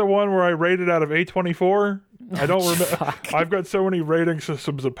 is this the one where I rated out of 824? I don't remember. I've got so many rating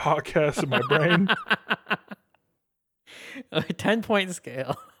systems and podcasts in my brain. A 10-point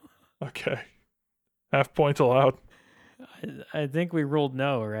scale. Okay. Half points allowed. I think we ruled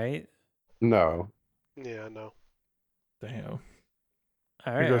no, right? No. Yeah, no. Damn.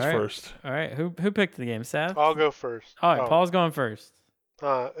 All right. Who goes first? All right. Who picked the game, Seth? I'll go first. All right, Paul's going first.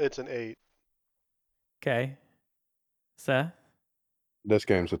 It's an 8. Okay. Seth? This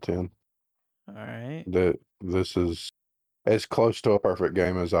game's a 10. All right. This is as close to a perfect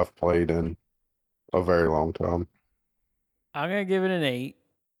game as I've played in a very long time. I'm going to give it an 8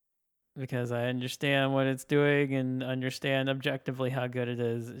 because I understand what it's doing and understand objectively how good it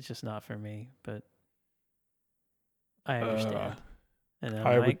is. It's just not for me, but I understand. And then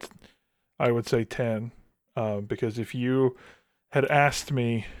Mike? I would say 10 because if you had asked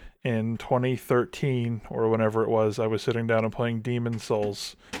me in 2013 or whenever it was, I was sitting down and playing Demon's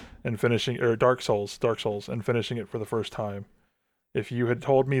Souls and finishing, or Dark Souls and finishing it for the first time. If you had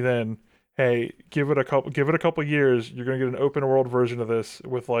told me then, hey, give it a couple years, you're going to get an open world version of this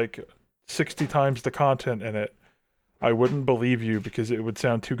with like 60 times the content in it, I wouldn't believe you because it would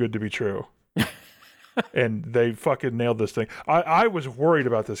sound too good to be true. And they fucking nailed this thing. I was worried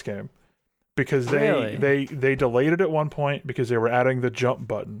about this game because they delayed it at one point because they were adding the jump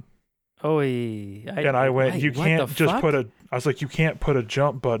button. I went, you can't just put a, I was like, you can't put a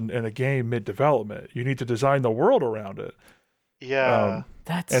jump button in a game mid-development. You need to design the world around it. Yeah.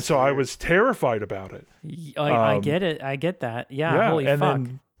 And so I was terrified about it. I get it. I get that. Yeah, holy and fuck.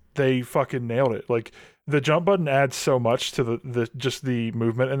 then they fucking nailed it. Like, the jump button adds so much to the just the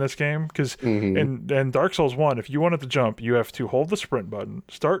movement in this game. Because in Dark Souls 1, if you wanted to jump, you have to hold the sprint button,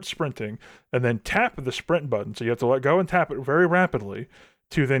 start sprinting, and then tap the sprint button. So you have to let go and tap it very rapidly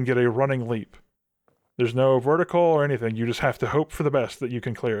to then get a running leap. There's no vertical or anything. You just have to hope for the best that you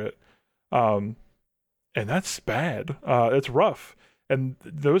can clear it. And that's bad. It's rough. And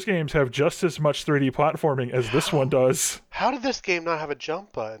those games have just as much 3D platforming as this one does. How did this game not have a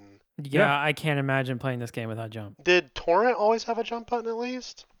jump button? Yeah, I can't imagine playing this game without jump. Did Torrent always have a jump button at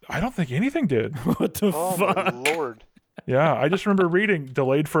least? I don't think anything did. What the fuck? Oh my lord. Yeah, I just remember reading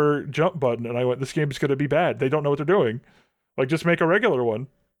delayed for jump button, and I went, this game's going to be bad. They don't know what they're doing. Like, just make a regular one.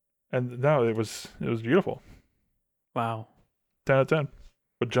 And no, it was beautiful. Wow. 10 out of 10.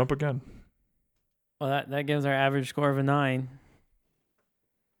 But jump again. Well, that gives our average score of a 9.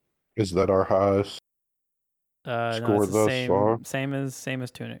 Is that our highest score it's the thus far? Same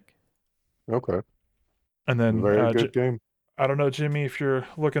as Tunic. Okay. And then very good game. I don't know, Jimmy, if you're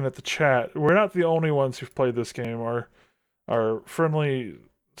looking at the chat, we're not the only ones who've played this game. Our friendly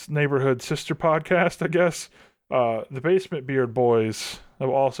neighborhood sister podcast, I guess, the Basement Beard Boys have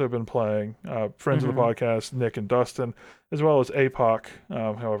also been playing. Friends of the podcast, Nick and Dustin, as well as APOC.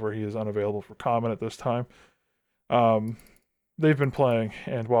 However, he is unavailable for comment at this time. They've been playing,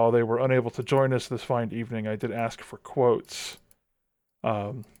 and while they were unable to join us this fine evening, I did ask for quotes.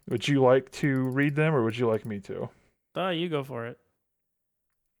 Would you like to read them, or would you like me to? Oh, you go for it.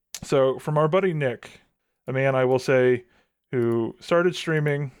 So, from our buddy Nick, a man I will say who started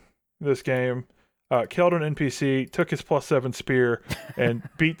streaming this game, killed an NPC, took his +7 spear, and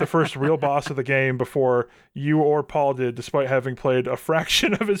beat the first real boss of the game before you or Paul did, despite having played a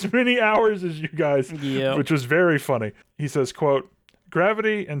fraction of as many hours as you guys, which was very funny. He says, quote,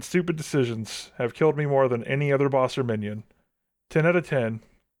 "Gravity and stupid decisions have killed me more than any other boss or minion. 10 out of 10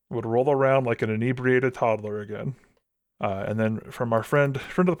 would roll around like an inebriated toddler again." And then from our friend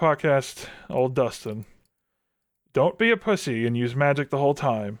of the podcast, old Dustin, "Don't be a pussy and use magic the whole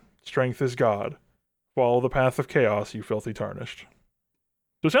time. Strength is God. Follow the path of chaos, you filthy tarnished."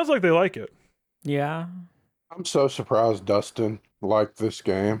 So it sounds like they like it. Yeah. I'm so surprised Dustin liked this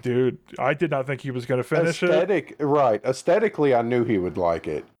game. Dude, I did not think he was going to finish it. Right. Aesthetically, I knew he would like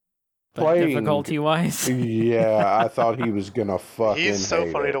it. But difficulty-wise? Yeah, I thought he was going to fucking He's so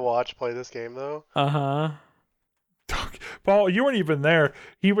hate funny it. to watch play this game, though. Uh-huh. Paul, you weren't even there.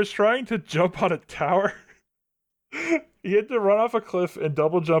 He was trying to jump on a tower. He had to run off a cliff and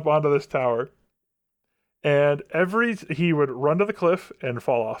double jump onto this tower. And he would run to the cliff and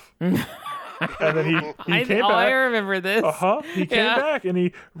fall off. And then he came back. I remember this. He came back and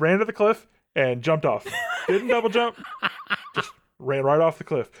he ran to the cliff and jumped off. Didn't double jump. Just ran right off the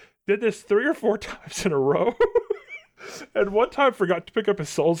cliff. Did this 3 or 4 times in a row. And one time forgot to pick up his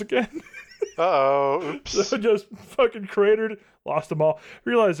souls again. Uh-oh. Oops. So just fucking cratered, lost them all.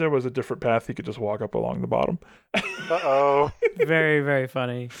 Realized there was a different path he could just walk up along the bottom. Uh-oh. Very, very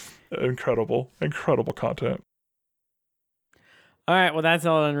funny. Incredible content. All right, well, that's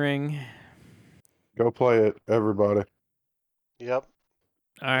Elden Ring. Go play it, everybody. Yep.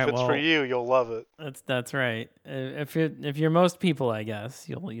 All right, if it's for you, you'll love it. That's right. If you're most people, I guess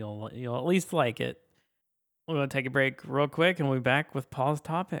you'll at least like it. We're gonna take a break real quick, and we'll be back with Paul's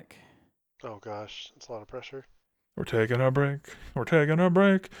topic. Oh gosh, it's a lot of pressure. We're taking a break. We're taking a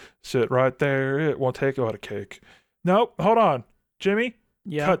break. Sit right there. It won't take a lot of cake. Nope. Hold on. Jimmy,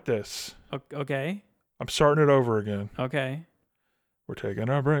 Yeah. cut this. Okay. I'm starting it over again. Okay. We're taking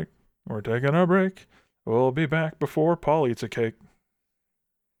a break. We're taking a break. We'll be back before Paul eats a cake.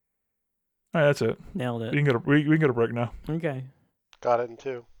 All right, that's it. Nailed it. We can get a break now. Okay. Got it in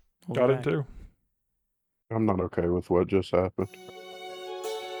two. We'll Got be it back. too. I'm not okay with what just happened.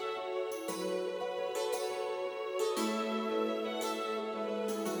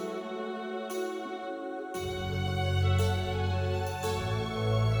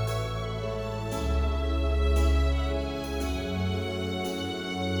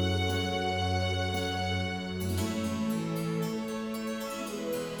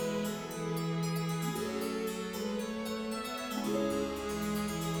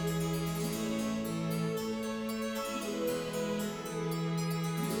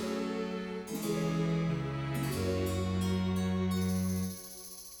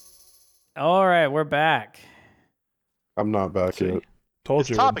 All right, we're back. I'm not back See? yet. Told It's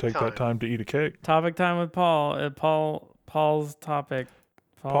you it wouldn't topic take that time to eat a cake. Topic time with Paul. Paul's topic.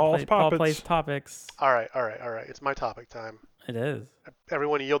 Paul's Paul Poppets. plays topics. All right. It's my topic time. It is.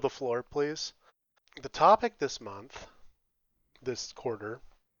 Everyone yield the floor, please. The topic this month, this quarter,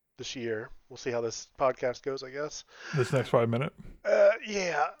 this year, we'll see how this podcast goes, I guess. This next 5 minutes.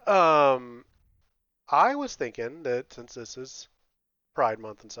 Yeah. I was thinking that since this is Pride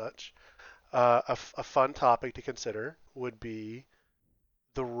Month and such, a fun topic to consider would be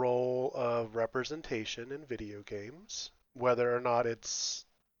the role of representation in video games, whether or not it's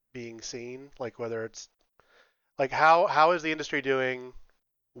being seen, like whether it's like how is the industry doing,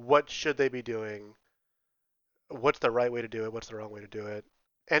 what should they be doing, what's the right way to do it, what's the wrong way to do it,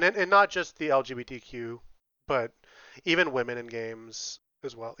 and not just the LGBTQ, but even women in games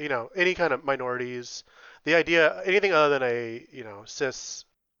as well. You know, any kind of minorities. The idea, anything other than a cis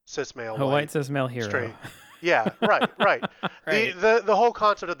male, A white cis male hero. straight. Yeah, right. Right. The whole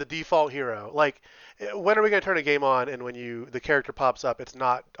concept of the default hero. Like, when are we going to turn a game on and when the character pops up, it's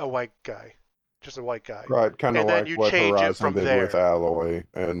not a white guy, just a white guy. Right, kind of And then like you what change it Horizon from did there. with Alloy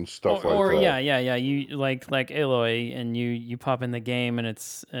and stuff like Or that. yeah. You like Aloy, and you pop in the game, and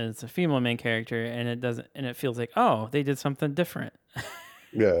it's a female main character, and it feels like, oh, they did something different.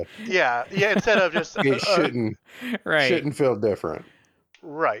 Yeah, Yeah. Instead of just it shouldn't feel different.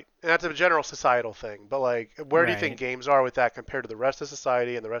 right. And that's a general societal thing. But like, where do you think Right. games are with that compared to the rest of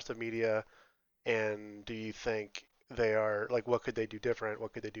society and the rest of media? And do you think they are like, what could they do different?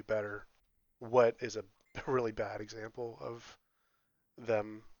 What could they do better? What is a really bad example of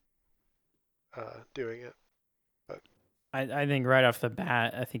them doing it? I think right off the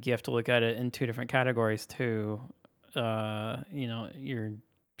bat, I think you have to look at it in two different categories too. Your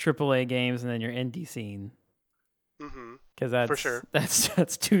AAA games and then your indie scene, Mm-hmm. because that's For sure.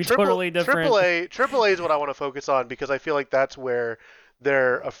 that's two totally different. AAA is what I want to focus on because I feel like that's where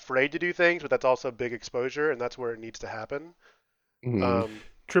they're afraid to do things, but that's also big exposure, and that's where it needs to happen. Mhm.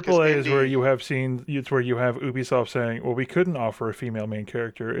 AAA is where indie- you have seen. It's where you have Ubisoft saying, "Well, we couldn't offer a female main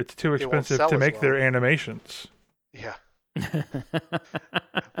character. It's too won't expensive sell to as make well." their animations." Yeah.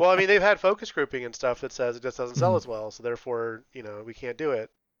 Well, I mean, they've had focus grouping and stuff that says it just doesn't sell Mhm. as well, so therefore, we can't do it.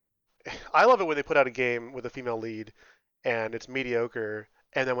 I love it when they put out a game with a female lead and it's mediocre,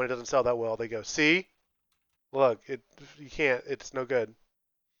 and then when it doesn't sell that well, they go, "See, look, you can't. It's no good."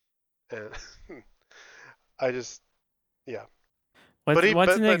 And I just, yeah. What's But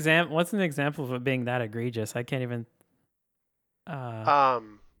an example? What's an example of it being that egregious? I can't even.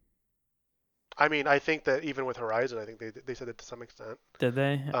 I mean, I think that even with Horizon, I think they said it to some extent. Did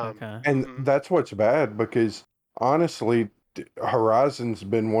they? Um, Okay. And Mhm. that's what's bad because honestly, Horizon's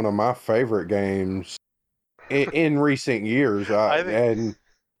been one of my favorite games in recent years. I think-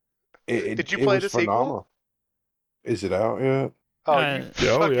 And Did you it play was the sequel? phenomenal. Is it out yet? Oh, Uh, you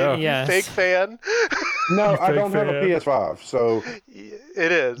oh, fucking yeah. Yes. fake fan. No, You I fake don't have a fan. PS5, so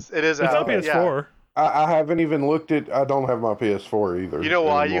It is. It is It's out. on PS4. I haven't even looked at. I don't have my PS4 either. You know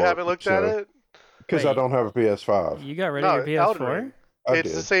why you haven't looked at it? Because I Wait. don't have a PS5. You got rid No, of your Elden PS4? Ring. I It's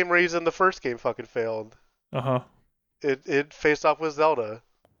did. the same reason the first game fucking failed. Uh-huh. It faced off with Zelda.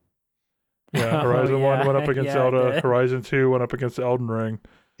 Yeah. Oh, Horizon 1 yeah. went up against Yeah, it Zelda. did. Horizon 2 went up against Elden Ring.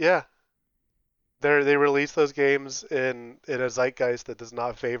 Yeah. They released those games in a zeitgeist that does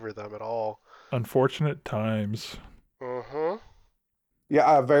not favor them at all. Unfortunate times. Uh-huh. Yeah,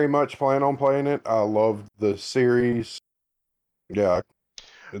 I very much plan on playing it. I love the series. Yeah.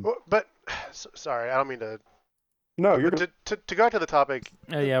 But sorry, I don't mean to. No, you're But to go back to the topic,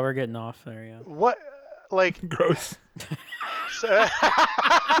 Oh yeah, we're getting off there. Yeah. what like Gross.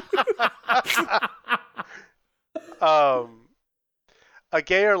 A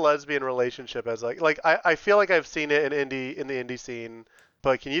gay or lesbian relationship as I feel like I've seen it in the indie scene,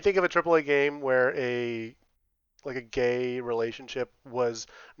 but can you think of a AAA game where a gay relationship was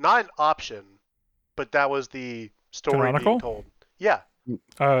not an option, but that was the story Canonical? being told? Yeah.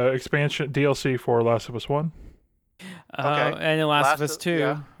 Expansion DLC for Last of Us 1 Okay. And The Last of Us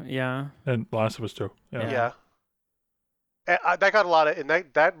 2. Yeah. and Last of Us 2. Yeah. And that got a lot of, and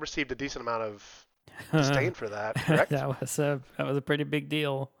that received a decent amount of disdain for that, correct? that was a pretty big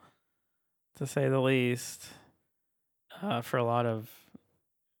deal, to say the least. For a lot of,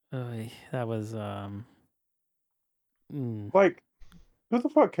 that was Like, who the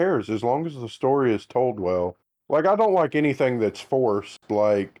fuck cares as long as the story is told well? Like, I don't like anything that's forced.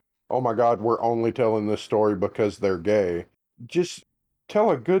 Like, oh my god, we're only telling this story because they're gay. Just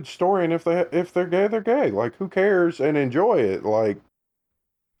tell a good story, and if they're gay, they're gay. Like, who cares? And enjoy it. Like,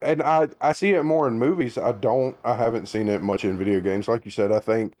 and I see it more in movies. I haven't seen it much in video games. Like you said, I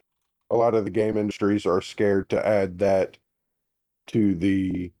think a lot of the game industries are scared to add that to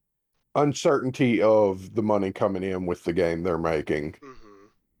the uncertainty of the money coming in with the game they're making. Mm-hmm.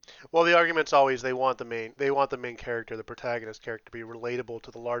 Well, the argument's always they want the main character, the protagonist character, to be relatable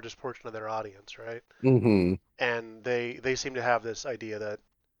to the largest portion of their audience, right? Mm-hmm. And they seem to have this idea that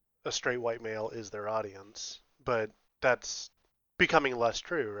a straight white male is their audience, but that's becoming less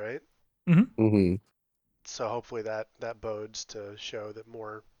true, right? Mm-hmm. Mm-hmm. So hopefully that bodes to show that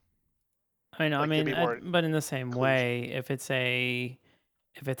more. But in the same way, if it's a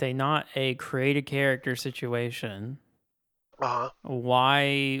not a created character situation,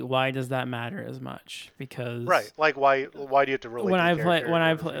 why does that matter as much? Because right, like why do you have to relate? When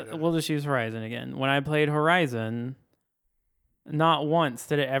I play, we'll just use Horizon again. When I played Horizon, not once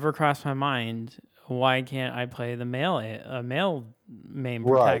did it ever cross my mind, why can't I play the male main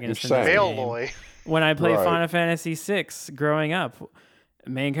protagonist in this game? Loy. When I played Final Fantasy VI growing up,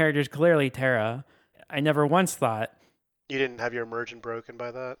 main character is clearly Terra. I never once thought. You didn't have your immersion broken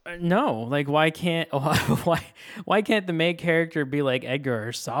by that? No, like why can't the main character be like Edgar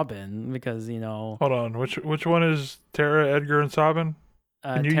or Sabin? Because Hold on, which one is Terra, Edgar, and Sabin?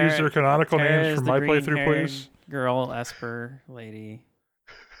 Can you use their canonical names for my playthrough, please? Girl, Esper, lady.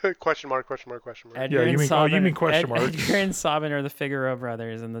 Question mark. Edgar you mean question mark? Edgar and Sabin are the Figaro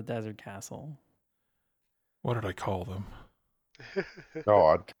brothers in the Desert Castle. What did I call them? Oh,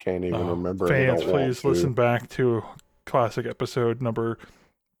 I can't even remember. Fans, please listen back to classic episode number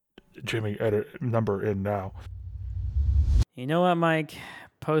Jimmy edit number in now. You know what, Mike?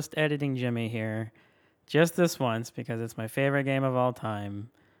 Post-editing Jimmy here. Just this once, because it's my favorite game of all time.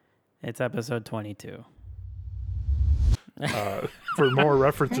 It's episode 22. For more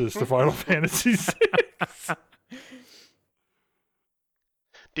references to Final Fantasy VI.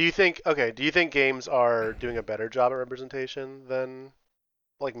 Do you think games are doing a better job at representation than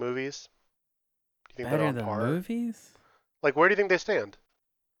like movies? Do you think better than movies? Like, where do you think they stand?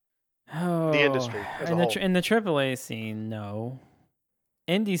 Oh, the industry as a whole. In the AAA scene, no.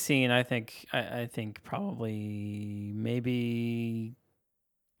 Indie scene, I think probably maybe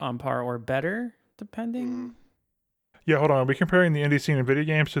on par or better, depending. Mm-hmm. Yeah, hold on. Are we comparing the indie scene in video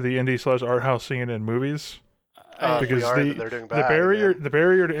games to the indie/art house scene in movies? Because the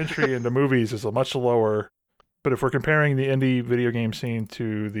barrier to entry into movies is much lower. But if we're comparing the indie video game scene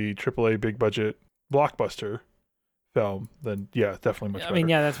to the AAA big budget blockbuster film, then yeah, definitely much better. I mean,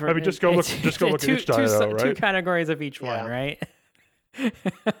 yeah, that's where. Just go look at itch.io, right? Two categories of each one, right?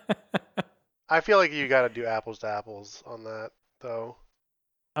 I feel like you got to do apples to apples on that, though.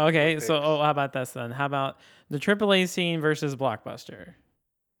 Okay, so how about this then? How about the AAA scene versus blockbuster?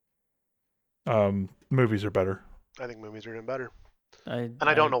 Movies are better. I think movies are doing better. I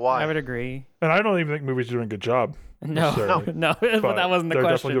don't know why. I would agree. And I don't even think movies are doing a good job. No, but that wasn't the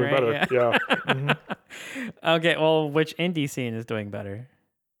question, they're definitely right? doing better. Yeah. Mm-hmm. Okay, well, which indie scene is doing better?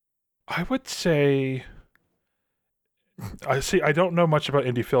 I would say... I don't know much about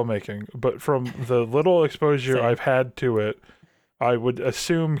indie filmmaking, but from the little exposure I've had to it, I would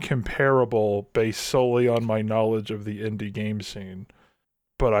assume comparable based solely on my knowledge of the indie game scene.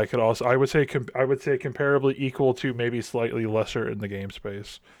 But I would say comparably equal to, maybe slightly lesser in the game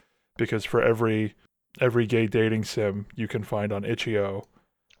space, because for every gay dating sim you can find on itch.io,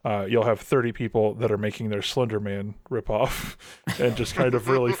 you'll have 30 people that are making their Slender Man ripoff and just kind of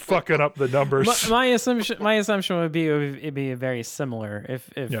really fucking up the numbers. My assumption would be it'd be very similar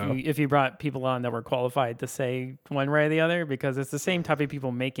if you brought people on that were qualified to say one way or the other, because it's the same type of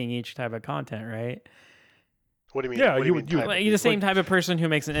people making each type of content, right? What do you mean? Yeah, you mean like the same type of person who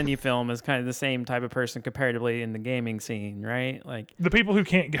makes an indie film is kind of the same type of person comparatively in the gaming scene, right? Like the people who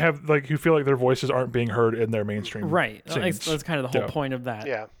can't have like who feel like their voices aren't being heard in their mainstream. Right. Scenes. That's kind of the whole point of that.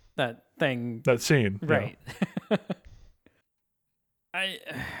 Yeah. That thing. That scene. Right. Yeah.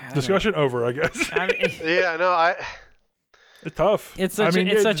 Discussion over, I guess. Yeah. No. It's tough. It's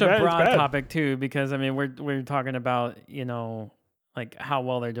such a broad topic too, because I mean we're talking about, you know, like how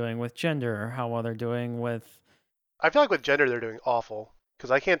well they're doing with gender or how well they're doing with. I feel like with gender they're doing awful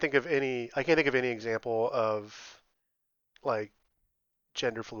because I can't think of any example of like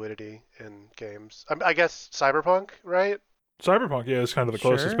gender fluidity in games. I guess Cyberpunk, right? Cyberpunk, yeah, is kind of the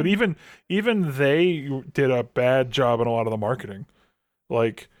closest, Sure. but even they did a bad job in a lot of the marketing.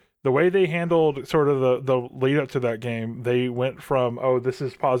 Like the way they handled sort of the lead up to that game, they went from, oh, this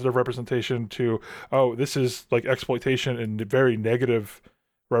is positive representation to, oh, this is like exploitation and very negative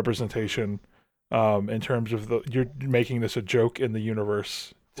representation in terms of you're making this a joke in the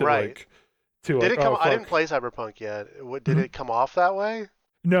universe. To Right. Did it come? I didn't play Cyberpunk yet. Did it come off that way?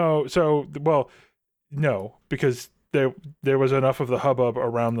 No. So, well, no, because there was enough of the hubbub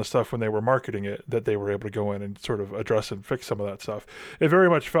around the stuff when they were marketing it that they were able to go in and sort of address and fix some of that stuff. It very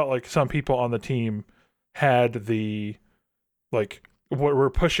much felt like some people on the team had the, like, what we're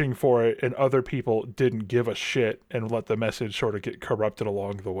pushing for it, and other people didn't give a shit and let the message sort of get corrupted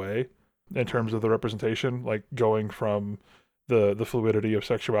along the way in terms of the representation, like going from the fluidity of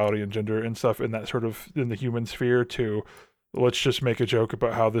sexuality and gender and stuff in that sort of in the human sphere to let's just make a joke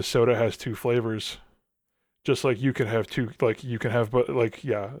about how this soda has two flavors. Just like you can have two, like you can have, but like,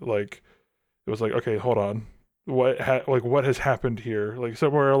 yeah, like it was like, okay, hold on. What has happened here? Like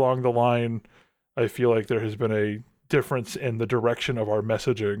somewhere along the line, I feel like there has been a difference in the direction of our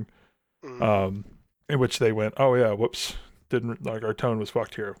messaging, in which they went, oh yeah, whoops, didn't like our tone was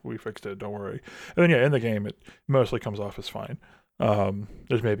fucked here. We fixed it. Don't worry. And then yeah, in the game, it mostly comes off as fine.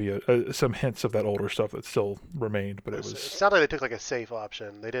 There's maybe some hints of that older stuff that still remained, but it sounded like they took like a safe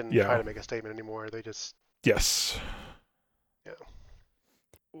option. They didn't try to make a statement anymore. They just yes. Yeah.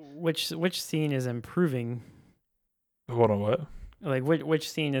 Which scene is improving? Hold on, what? Like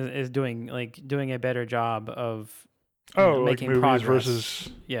which scene is doing a better job of like making movies progress versus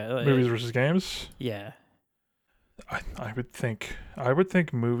movies versus games? Yeah. I would think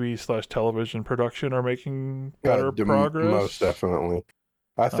movie/television production are making better progress. Most definitely.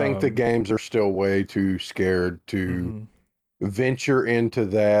 I think the games are still way too scared to venture into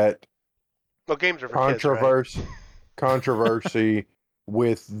that. Well, games are for kids, right? Controversy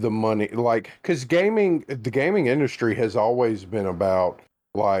with the money, like, because the gaming industry has always been about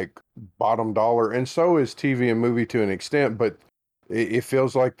like bottom dollar, and so is TV and movie to an extent, but it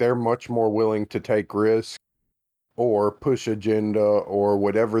feels like they're much more willing to take risks or push agenda or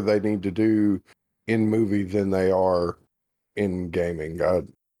whatever they need to do in movie than they are in gaming.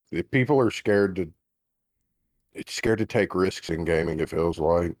 People are scared to take risks in gaming, it feels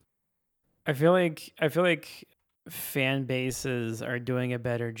like. I feel like fan bases are doing a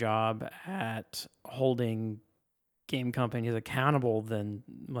better job at holding game companies accountable than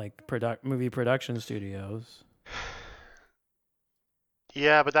like movie production studios.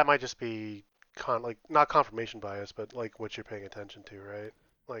 Yeah, but that might just be not confirmation bias, but like what you're paying attention to, right?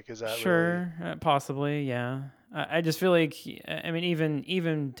 Like, is that sure? Really... Possibly, yeah. I just feel like, I mean,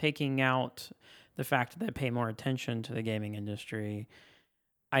 even taking out the fact that they pay more attention to the gaming industry,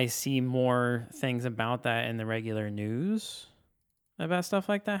 I see more things about that in the regular news about stuff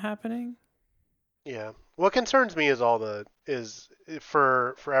like that happening. Yeah. What concerns me is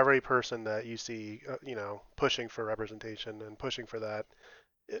for every person that you see, pushing for representation and pushing for that,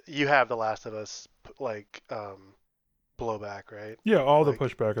 you have The Last of Us blowback, right? Yeah, all the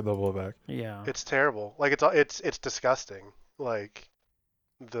pushback and the blowback. Yeah. It's terrible. Like it's disgusting. Like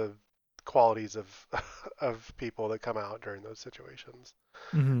the qualities of people that come out during those situations.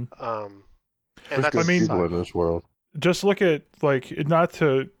 Mm-hmm. And that's people in this world. Just look at not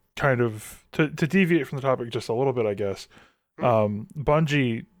to kind of to deviate from the topic just a little bit, I guess.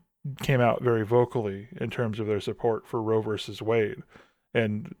 Bungie came out very vocally in terms of their support for Roe versus Wade,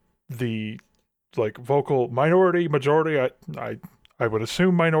 and the vocal majority, I would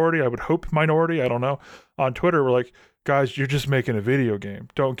assume minority, I would hope minority, I don't know, on Twitter were like, guys, you're just making a video game,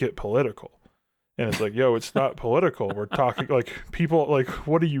 don't get political. And it's like, yo, it's not political. We're talking people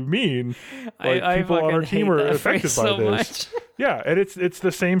what do you mean? People on our team are affected by this. Yeah, and it's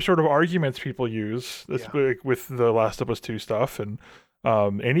the same sort of arguments people use with the Last of Us 2 stuff and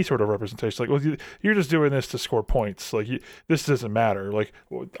any sort of representation. Well, you're just doing this to score points. This doesn't matter.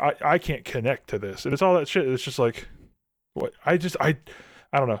 I can't connect to this, and it's all that shit. It's just like, what?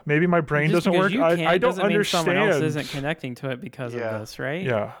 I don't know. Maybe my brain Just doesn't because work. you I can't don't doesn't mean understand. someone else isn't connecting to it because Yeah. of this, right?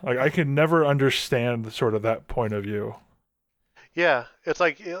 Yeah, like I can never understand sort of that point of view. Yeah, it's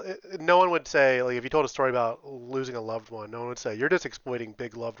like no one would say, like, if you told a story about losing a loved one, no one would say you're just exploiting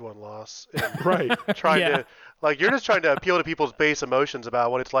big loved one loss and Right. trying Yeah. to, like, you're just trying to appeal to people's base emotions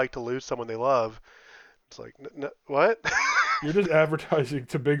about what it's like to lose someone they love. It's like, what? You're just advertising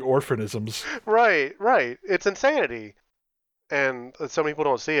to big orphanisms. Right. It's insanity, and so many people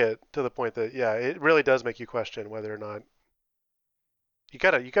don't see it to the point that, yeah, it really does make you question whether or not you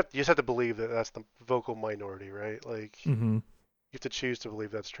just have to believe that that's the vocal minority, right? Like. Mm-hmm. You have to choose to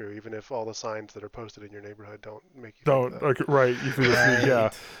believe that's true, even if all the signs that are posted in your neighborhood don't make you Don't think that. like right. Even if Right. you, yeah,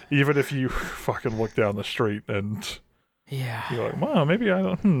 even if you fucking look down the street and Yeah. you're like, wow, maybe I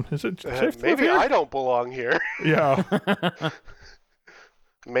don't. Is it safe to live Maybe here? I don't belong here. Yeah.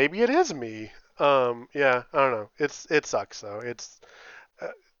 Maybe it is me. Yeah, I don't know. It sucks though. It's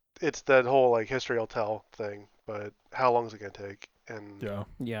that whole like history will tell thing, but how long is it gonna take? And Yeah.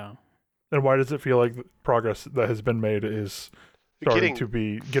 Yeah. And why does it feel like the progress that has been made is starting to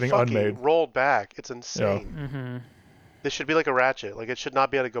be getting fucking unmade? rolled back. It's insane. Mm-hmm. This should be like a ratchet. Like it should not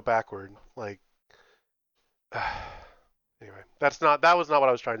be able to go backward. Like anyway, that was not what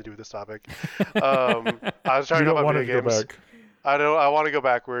I was trying to do with this topic. I was trying You to talk don't about want to video go games. back. I want to go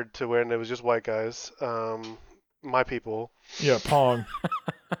backward to when it was just white guys. My people. Yeah, Pong.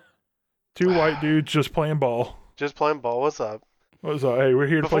 Two white dudes just playing ball. Just playing ball. What's up? What was that? Hey, we're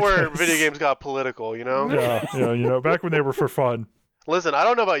here to play Before tennis. video games got political, you know? Yeah, back when they were for fun. Listen, I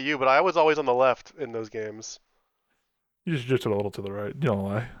don't know about you, but I was always on the left in those games. You just drifted a little to the right. You don't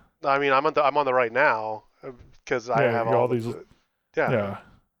lie. I mean, I'm on the right now because I Yeah, have you got all all the, these- yeah.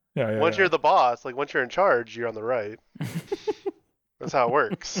 Yeah. Once you're the boss, like once you're in charge, you're on the right. That's how it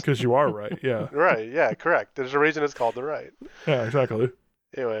works. Because you are right. Yeah. Right? Yeah, correct. There's a reason it's called the right. Yeah, exactly.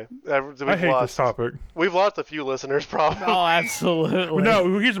 Anyway, I hate this topic. We've lost a few listeners, probably. Oh, absolutely.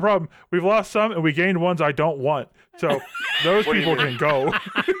 No, here's the problem. We've lost some and we gained ones I don't want. So those What do you people mean? can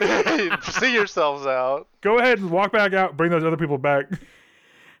go. See yourselves out. Go ahead and walk back out. Bring those other people back.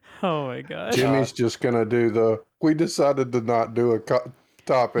 Oh my gosh. Jimmy's just gonna do we decided to not do a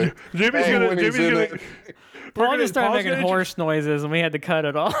topic. Jimmy's Hey, gonna. when he's Jimmy's in gonna. it. Paul just started Paul's making gonna- horse noises, and we had to cut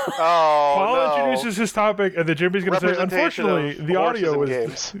it off. Oh, Paul no. introduces his topic, and then Jimmy's going to say, Representation unfortunately, of the horses audio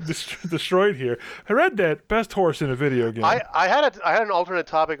in is destroyed here. Red Dead, best horse in a video game. I had an alternate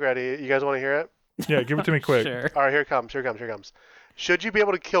topic ready. You guys want to hear it? Yeah, give it to me quick. Sure. All right, here it comes. Should you be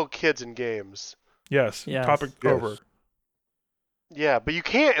able to kill kids in games? Yes. Yes. Topic Yes. over. Yeah, but you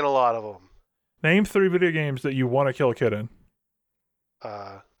can't in a lot of them. Name 3 video games that you want to kill a kid in.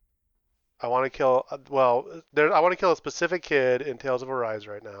 I want to kill. I want to kill a specific kid in Tales of Arise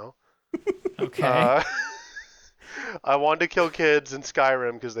right now. Okay. I wanted to kill kids in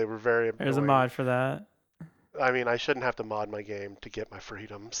Skyrim because they were very annoying. There's a mod for that. I mean, I shouldn't have to mod my game to get my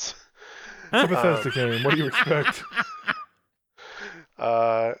freedoms. It's a Bethesda game. What do you expect?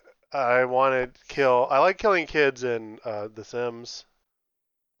 I like killing kids in The Sims.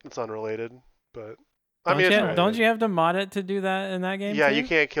 It's unrelated, but I mean, it's related. Don't you have to mod it to do that in that game? Yeah, too? you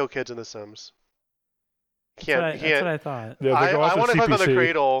can't kill kids in The Sims. That's what I thought. Yeah, they go off I of want to click on the CPC.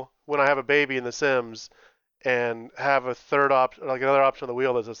 cradle when I have a baby in The Sims, and have a third option, like another option on the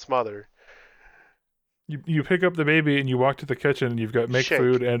wheel that's a smother. You pick up the baby and you walk to the kitchen and you've got make Shake.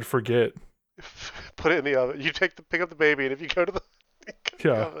 food and forget. Put it in the oven. You pick up the baby, and if you go to the,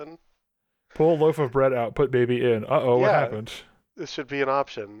 Yeah. oven, Pull a loaf of bread out, put baby in. Uh-oh, what Yeah. happened? this should be an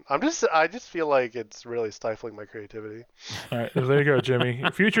option. I just feel like it's really stifling my creativity. All right, there you go, Jimmy.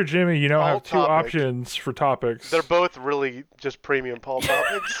 Future Jimmy, you now All have 2 topic. options for topics. They're both really just premium Paul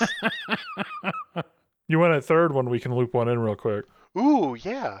topics. You want a third one? We can loop one in real quick. Ooh,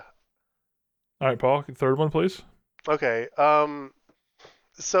 yeah. All right, Paul, third one, please. Okay.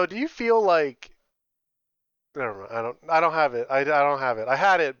 So do you feel like? I don't know. I don't have it. I don't have it. I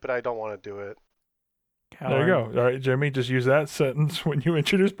had it, but I don't want to do it. There you go. All right, Jimmy, just use that sentence when you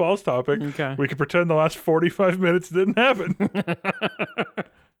introduce Paul's topic. Okay. We can pretend the last 45 minutes didn't happen.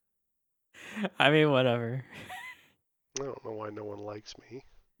 I mean, whatever. I don't know why no one likes me.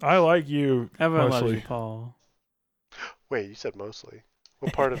 I like you Everyone mostly. loves you, Paul. Wait, you said mostly.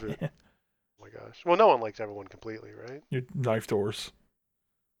 What part of it? Oh my gosh. Well, no one likes everyone completely, right? Your knife doors.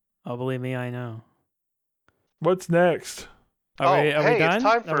 Oh, believe me, I know. What's next? Are we hey, done? It's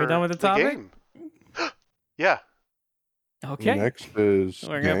time for Are we done with the topic? game. Yeah. Okay. Okay. Next is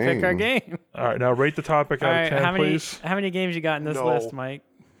We're gonna pick our game. All right, now rate the topic All out right. of 10, please. How many games you got in this No. list, Mike?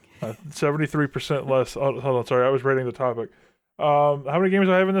 73% less. Oh, hold on, sorry, I was rating the topic. How many games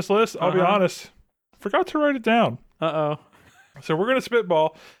do I have in this list? I'll be Uh-huh. honest. Forgot to write it down. Uh So we're gonna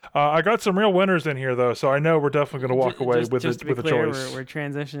spitball. I got some real winners in here though, so I know we're definitely gonna walk away with just to be with clear, a choice. We're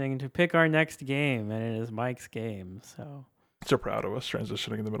transitioning to pick our next game, and it is Mike's game. So proud of us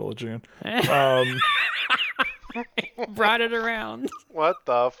transitioning in the middle of June. Brought it around. What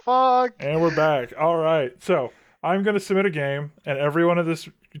the fuck? And we're back. All right. So I'm gonna submit a game, and everyone at this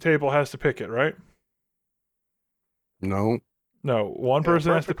table has to pick it, right? No. No, one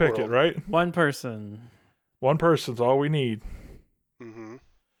person has to pick it, right? One person. One person's all we need. Mm-hmm.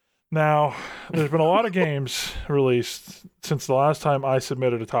 Now, there's been a lot of games released since the last time I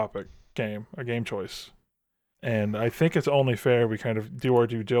submitted a game choice. And I think it's only fair we kind of do our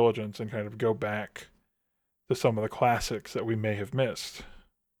due diligence and kind of go back to some of the classics that we may have missed.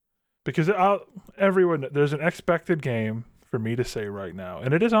 Because there's an expected game for me to say right now,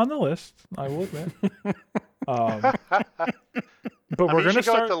 and it is on the list, I will admit. But we're going to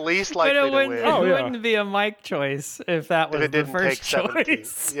start the least likely to win. It wouldn't be a Mike choice if that was the first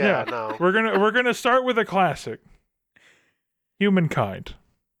choice. Yeah, no. We're gonna start with a classic. Humankind.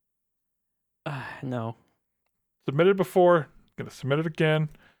 No. Submitted before. Gonna submit it again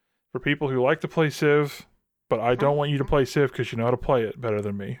for people who like to play Civ, but I don't want you to play Civ because you know how to play it better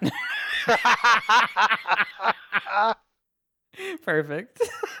than me. Perfect.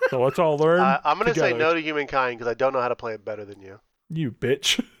 So let's all learn. I'm gonna together. say no to Humankind because I don't know how to play it better than you. You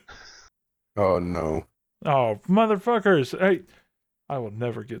bitch. Oh, no. Oh, motherfuckers. Hey, I will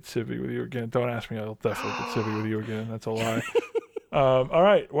never get civvy with you again. Don't ask me. I'll definitely get civvy with you again. That's a lie. All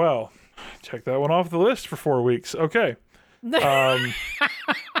right. Well, check that one off the list for 4 weeks. Okay. The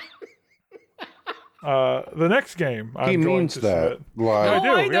next game. He I'm going means to that. submit. Like, I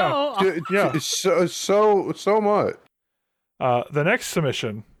do. I know. Yeah. So much. The next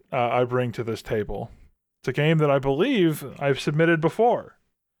submission I bring to this table. It's a game that I believe I've submitted before,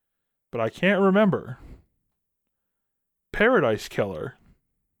 but I can't remember. Paradise Killer.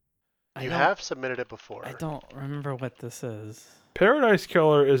 You have submitted it before. I don't remember what this is. Paradise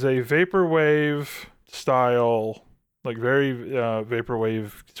Killer is a vaporwave style, like very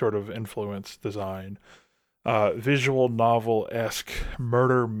vaporwave sort of influence design, visual novel-esque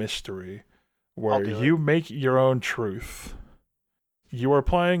murder mystery where you make your own truth. You are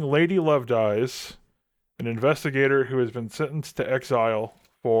playing Lady Lovedies, an investigator who has been sentenced to exile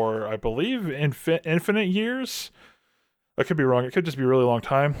for, I believe, infinite years. I could be wrong. It could just be a really long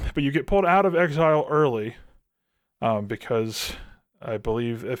time. But you get pulled out of exile early because I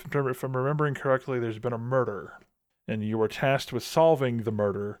believe, if I'm remembering correctly, there's been a murder. And you were tasked with solving the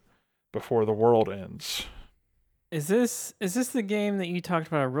murder before the world ends. Is this the game that you talked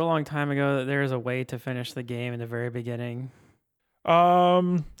about a real long time ago, that there is a way to finish the game in the very beginning?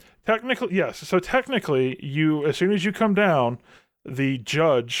 Technically, yes. So technically, as soon as you come down, the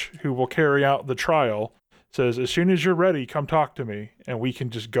judge who will carry out the trial says, as soon as you're ready, come talk to me, and we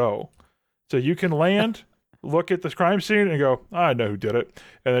can just go. So you can land, look at the crime scene, and go, I know who did it,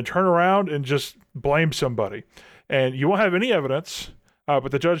 and then turn around and just blame somebody. And you won't have any evidence,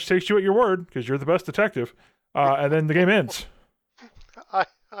 but the judge takes you at your word, because you're the best detective, and then the game ends.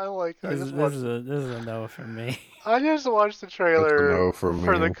 I like that. This is a no from me. I just watched the trailer no for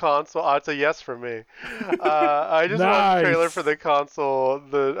the console. Oh, it's a yes for me. I just watched the trailer for the console,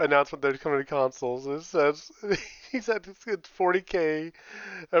 the announcement that it's coming to consoles. It says, he said it's 40K,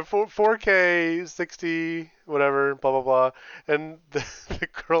 4K, 60, whatever, blah, blah, blah. And the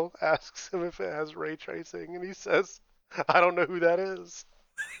girl asks him if it has ray tracing, and he says, I don't know who that is.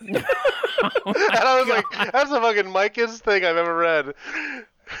 And I was like, that's the fucking Micah's thing I've ever read.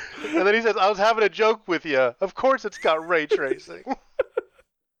 And then he says, I was having a joke with you. Of course it's got ray tracing.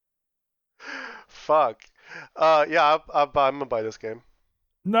 Fuck. Yeah, I'm going to buy this game.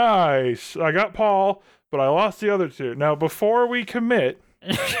 Nice. I got Paul, but I lost the other two. Now, before we commit,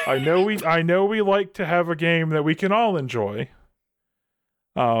 I know we like to have a game that we can all enjoy.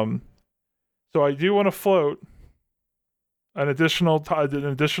 So I do want to float an additional selection.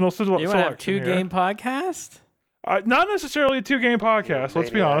 You want to have two-game podcast? Not necessarily a 2-game podcast. Let's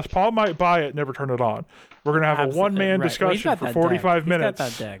be honest. Paul might buy it and never turn it on. We're gonna have a one-man discussion for 45 minutes.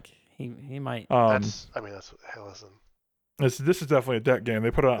 He's got that deck. He might. That's hey, listen. This is definitely a deck game. They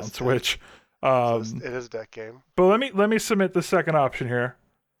put it out on Switch. It is a deck game. But let me submit the second option here,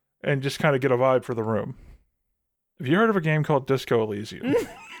 and just kind of get a vibe for the room. Have you heard of a game called Disco Elysium?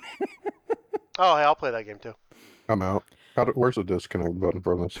 Oh, hey, I'll play that game too. I'm out. Where's the disconnect button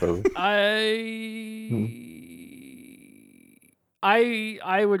from this server?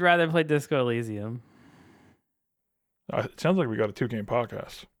 I would rather play Disco Elysium. It sounds like we got a 2-game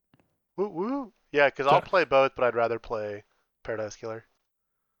podcast. Woo woo. Yeah, because I'll play both, but I'd rather play Paradise Killer.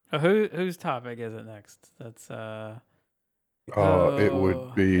 Whose topic is it next? That's It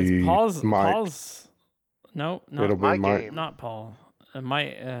would be it's Paul's. Mike. Paul's. No, not It'll be my Mike. game. Not Paul.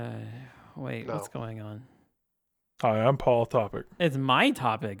 Wait, No. what's going on? Hi, I'm Paul Topic. It's my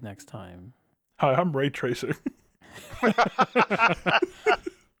topic next time. Hi, I'm Ray Tracer.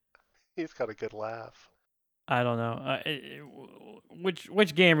 He's got a good laugh. I don't know.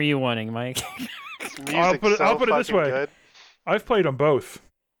 Which game are you wanting, Mike? I'll put it this way. Good. I've played them both.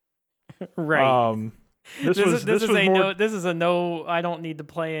 Right. This is a no. I don't need to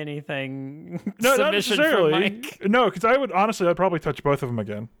play anything. No, not submission necessarily. from Mike. No, because I'd probably touch both of them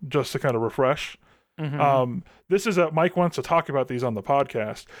again just to kind of refresh. Mm-hmm. This is Mike wants to talk about these on the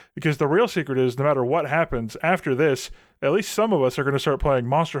podcast because the real secret is no matter what happens after this, at least some of us are going to start playing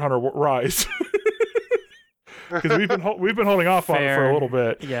Monster Hunter Rise. Because we've been holding off on it for a little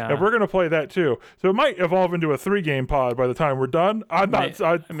bit, yeah, and we're going to play that too. So it might evolve into a 3-game pod by the time we're done. I'm not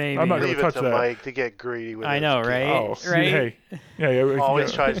going to touch that. Mike to get greedy with. I know, right? Oh, right. Hey, yeah.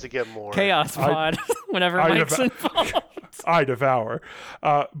 Always tries to get more. Chaos pod whenever Mike's involved. I devour,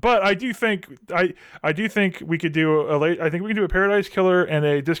 but I do think we could do I think we can do a Paradise Killer and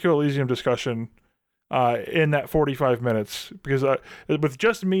a Disco Elysium discussion in that 45 minutes because with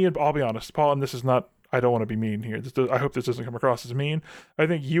just me and I'll be honest, Paul, and this is not. I don't want to be mean here. I hope this doesn't come across as mean. I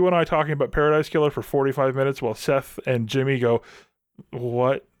think you and I talking about Paradise Killer for 45 minutes while Seth and Jimmy go,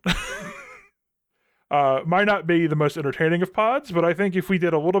 what? Might not be the most entertaining of pods, but I think if we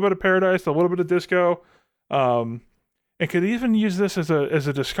did a little bit of Paradise, a little bit of Disco, and could even use this as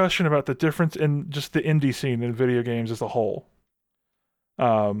a discussion about the difference in just the indie scene in video games as a whole.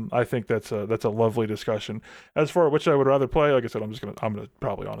 I think that's a lovely discussion. As for which I would rather play, like I said, I'm gonna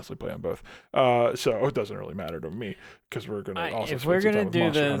probably honestly play on both. So it doesn't really matter to me because we're gonna also. If we're gonna do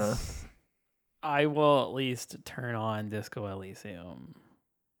this, Hunter. I will at least turn on Disco Elysium.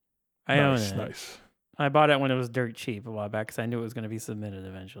 I own it. Nice. I bought it when it was dirt cheap a while back because I knew it was going to be submitted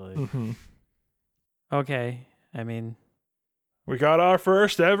eventually. Mm-hmm. Okay, I mean, we got our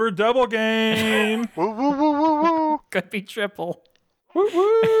first ever double game. Woo woo woo woo woo. Could be triple. Woo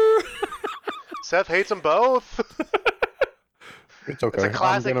woo. Seth hates them both. It's okay. It's a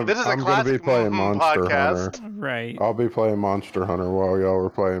classic. I'm This is a gonna classic be playing Monster podcast. Hunter. Right. I'll be playing Monster Hunter while y'all are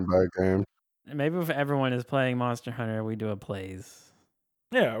playing bad games. Maybe if everyone is playing Monster Hunter, we do a plays.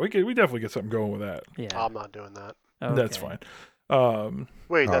 Yeah, we definitely get something going with that. Yeah. I'm not doing that. Okay. That's fine.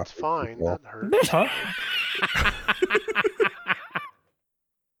 Wait, Ah, that's fine. well. That hurt. Huh?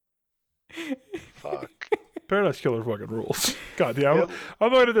 Fuck. Paradise Killer fucking rules. God damn. Yep.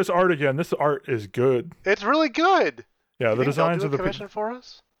 I'm looking at this art again. This art is good. It's really good. Yeah, You the think they'll designs do of a the commission for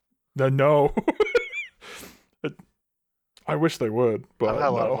us. no. I wish they would, but I've had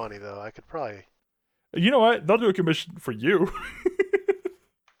a lot no. of money though. I could probably. You know what? They'll do a commission for you.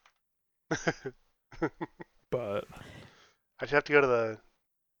 But I just have to go to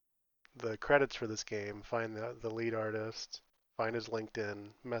the credits for this game, find the lead artist, find his LinkedIn,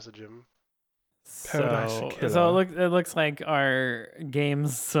 message him. Paradise So Killer. it looks like our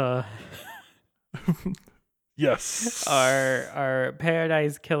games yes. are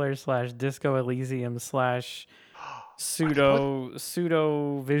Paradise Killer / Disco Elysium /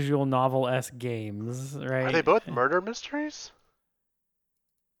 pseudo visual novel-esque games, right? Are they both murder mysteries?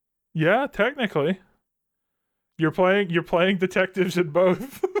 Yeah, technically. You're playing detectives in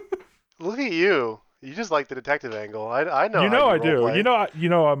both. Look at you. You just like the detective angle. I know. You know how I you do. roleplay. You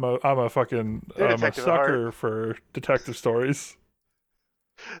know I'm a fucking You're a I'm a detective at heart. sucker for detective stories.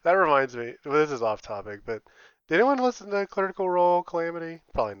 That reminds me. Well, this is off topic, but did anyone listen to Critical Role Calamity?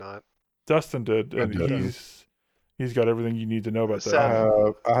 Probably not. Dustin did, and I did. he's got everything you need to know about Seven.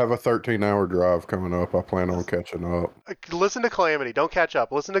 that. I have a 13-hour drive coming up. I plan on catching up. Listen to Calamity. Don't catch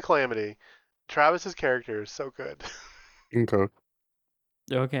up. Listen to Calamity. Travis's character is so good. Okay.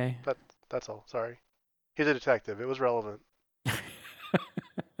 Okay. That's all. Sorry. He's a detective. It was relevant.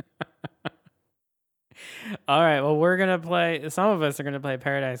 All right. Well, we're gonna play. Some of us are gonna play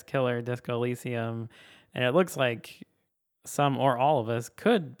Paradise Killer, Disco Elysium, and it looks like some or all of us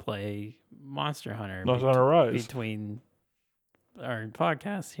could play Monster Hunter. Monster Hunter Rise. Between our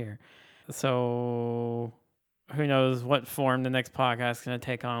podcasts here. So who knows what form the next podcast is gonna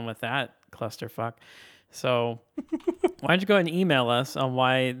take on with that clusterfuck. So why don't you go ahead and email us on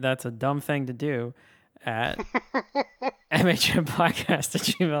why that's a dumb thing to do at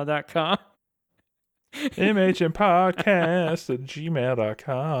mhmpodcast@gmail.com.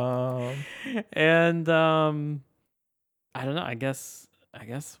 mhmpodcast@gmail.com. And I don't know. I guess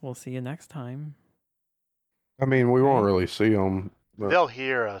we'll see you next time. I mean, we won't really see them. They'll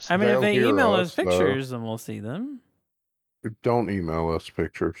hear us. I mean, if They'll they hear email us us, though. pictures, then we'll see them. Don't email us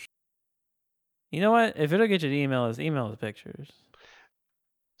pictures. You know what? If it'll get you to email us pictures.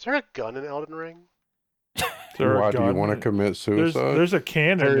 Is there a gun in Elden Ring? Why do you want to commit suicide? There's a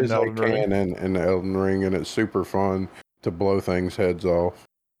cannon There in is Elden a Ring. cannon in Elden Ring, and it's super fun to blow things heads off.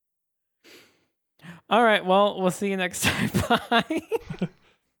 All right. Well, we'll see you next time.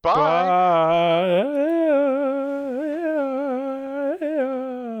 Bye.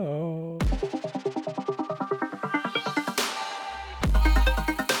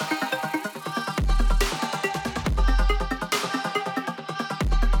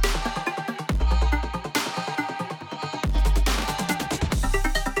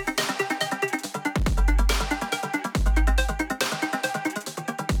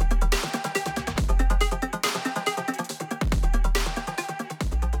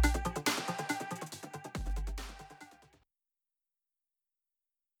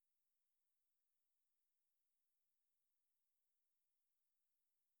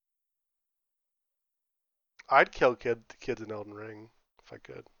 I'd kill kids in Elden Ring if I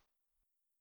could.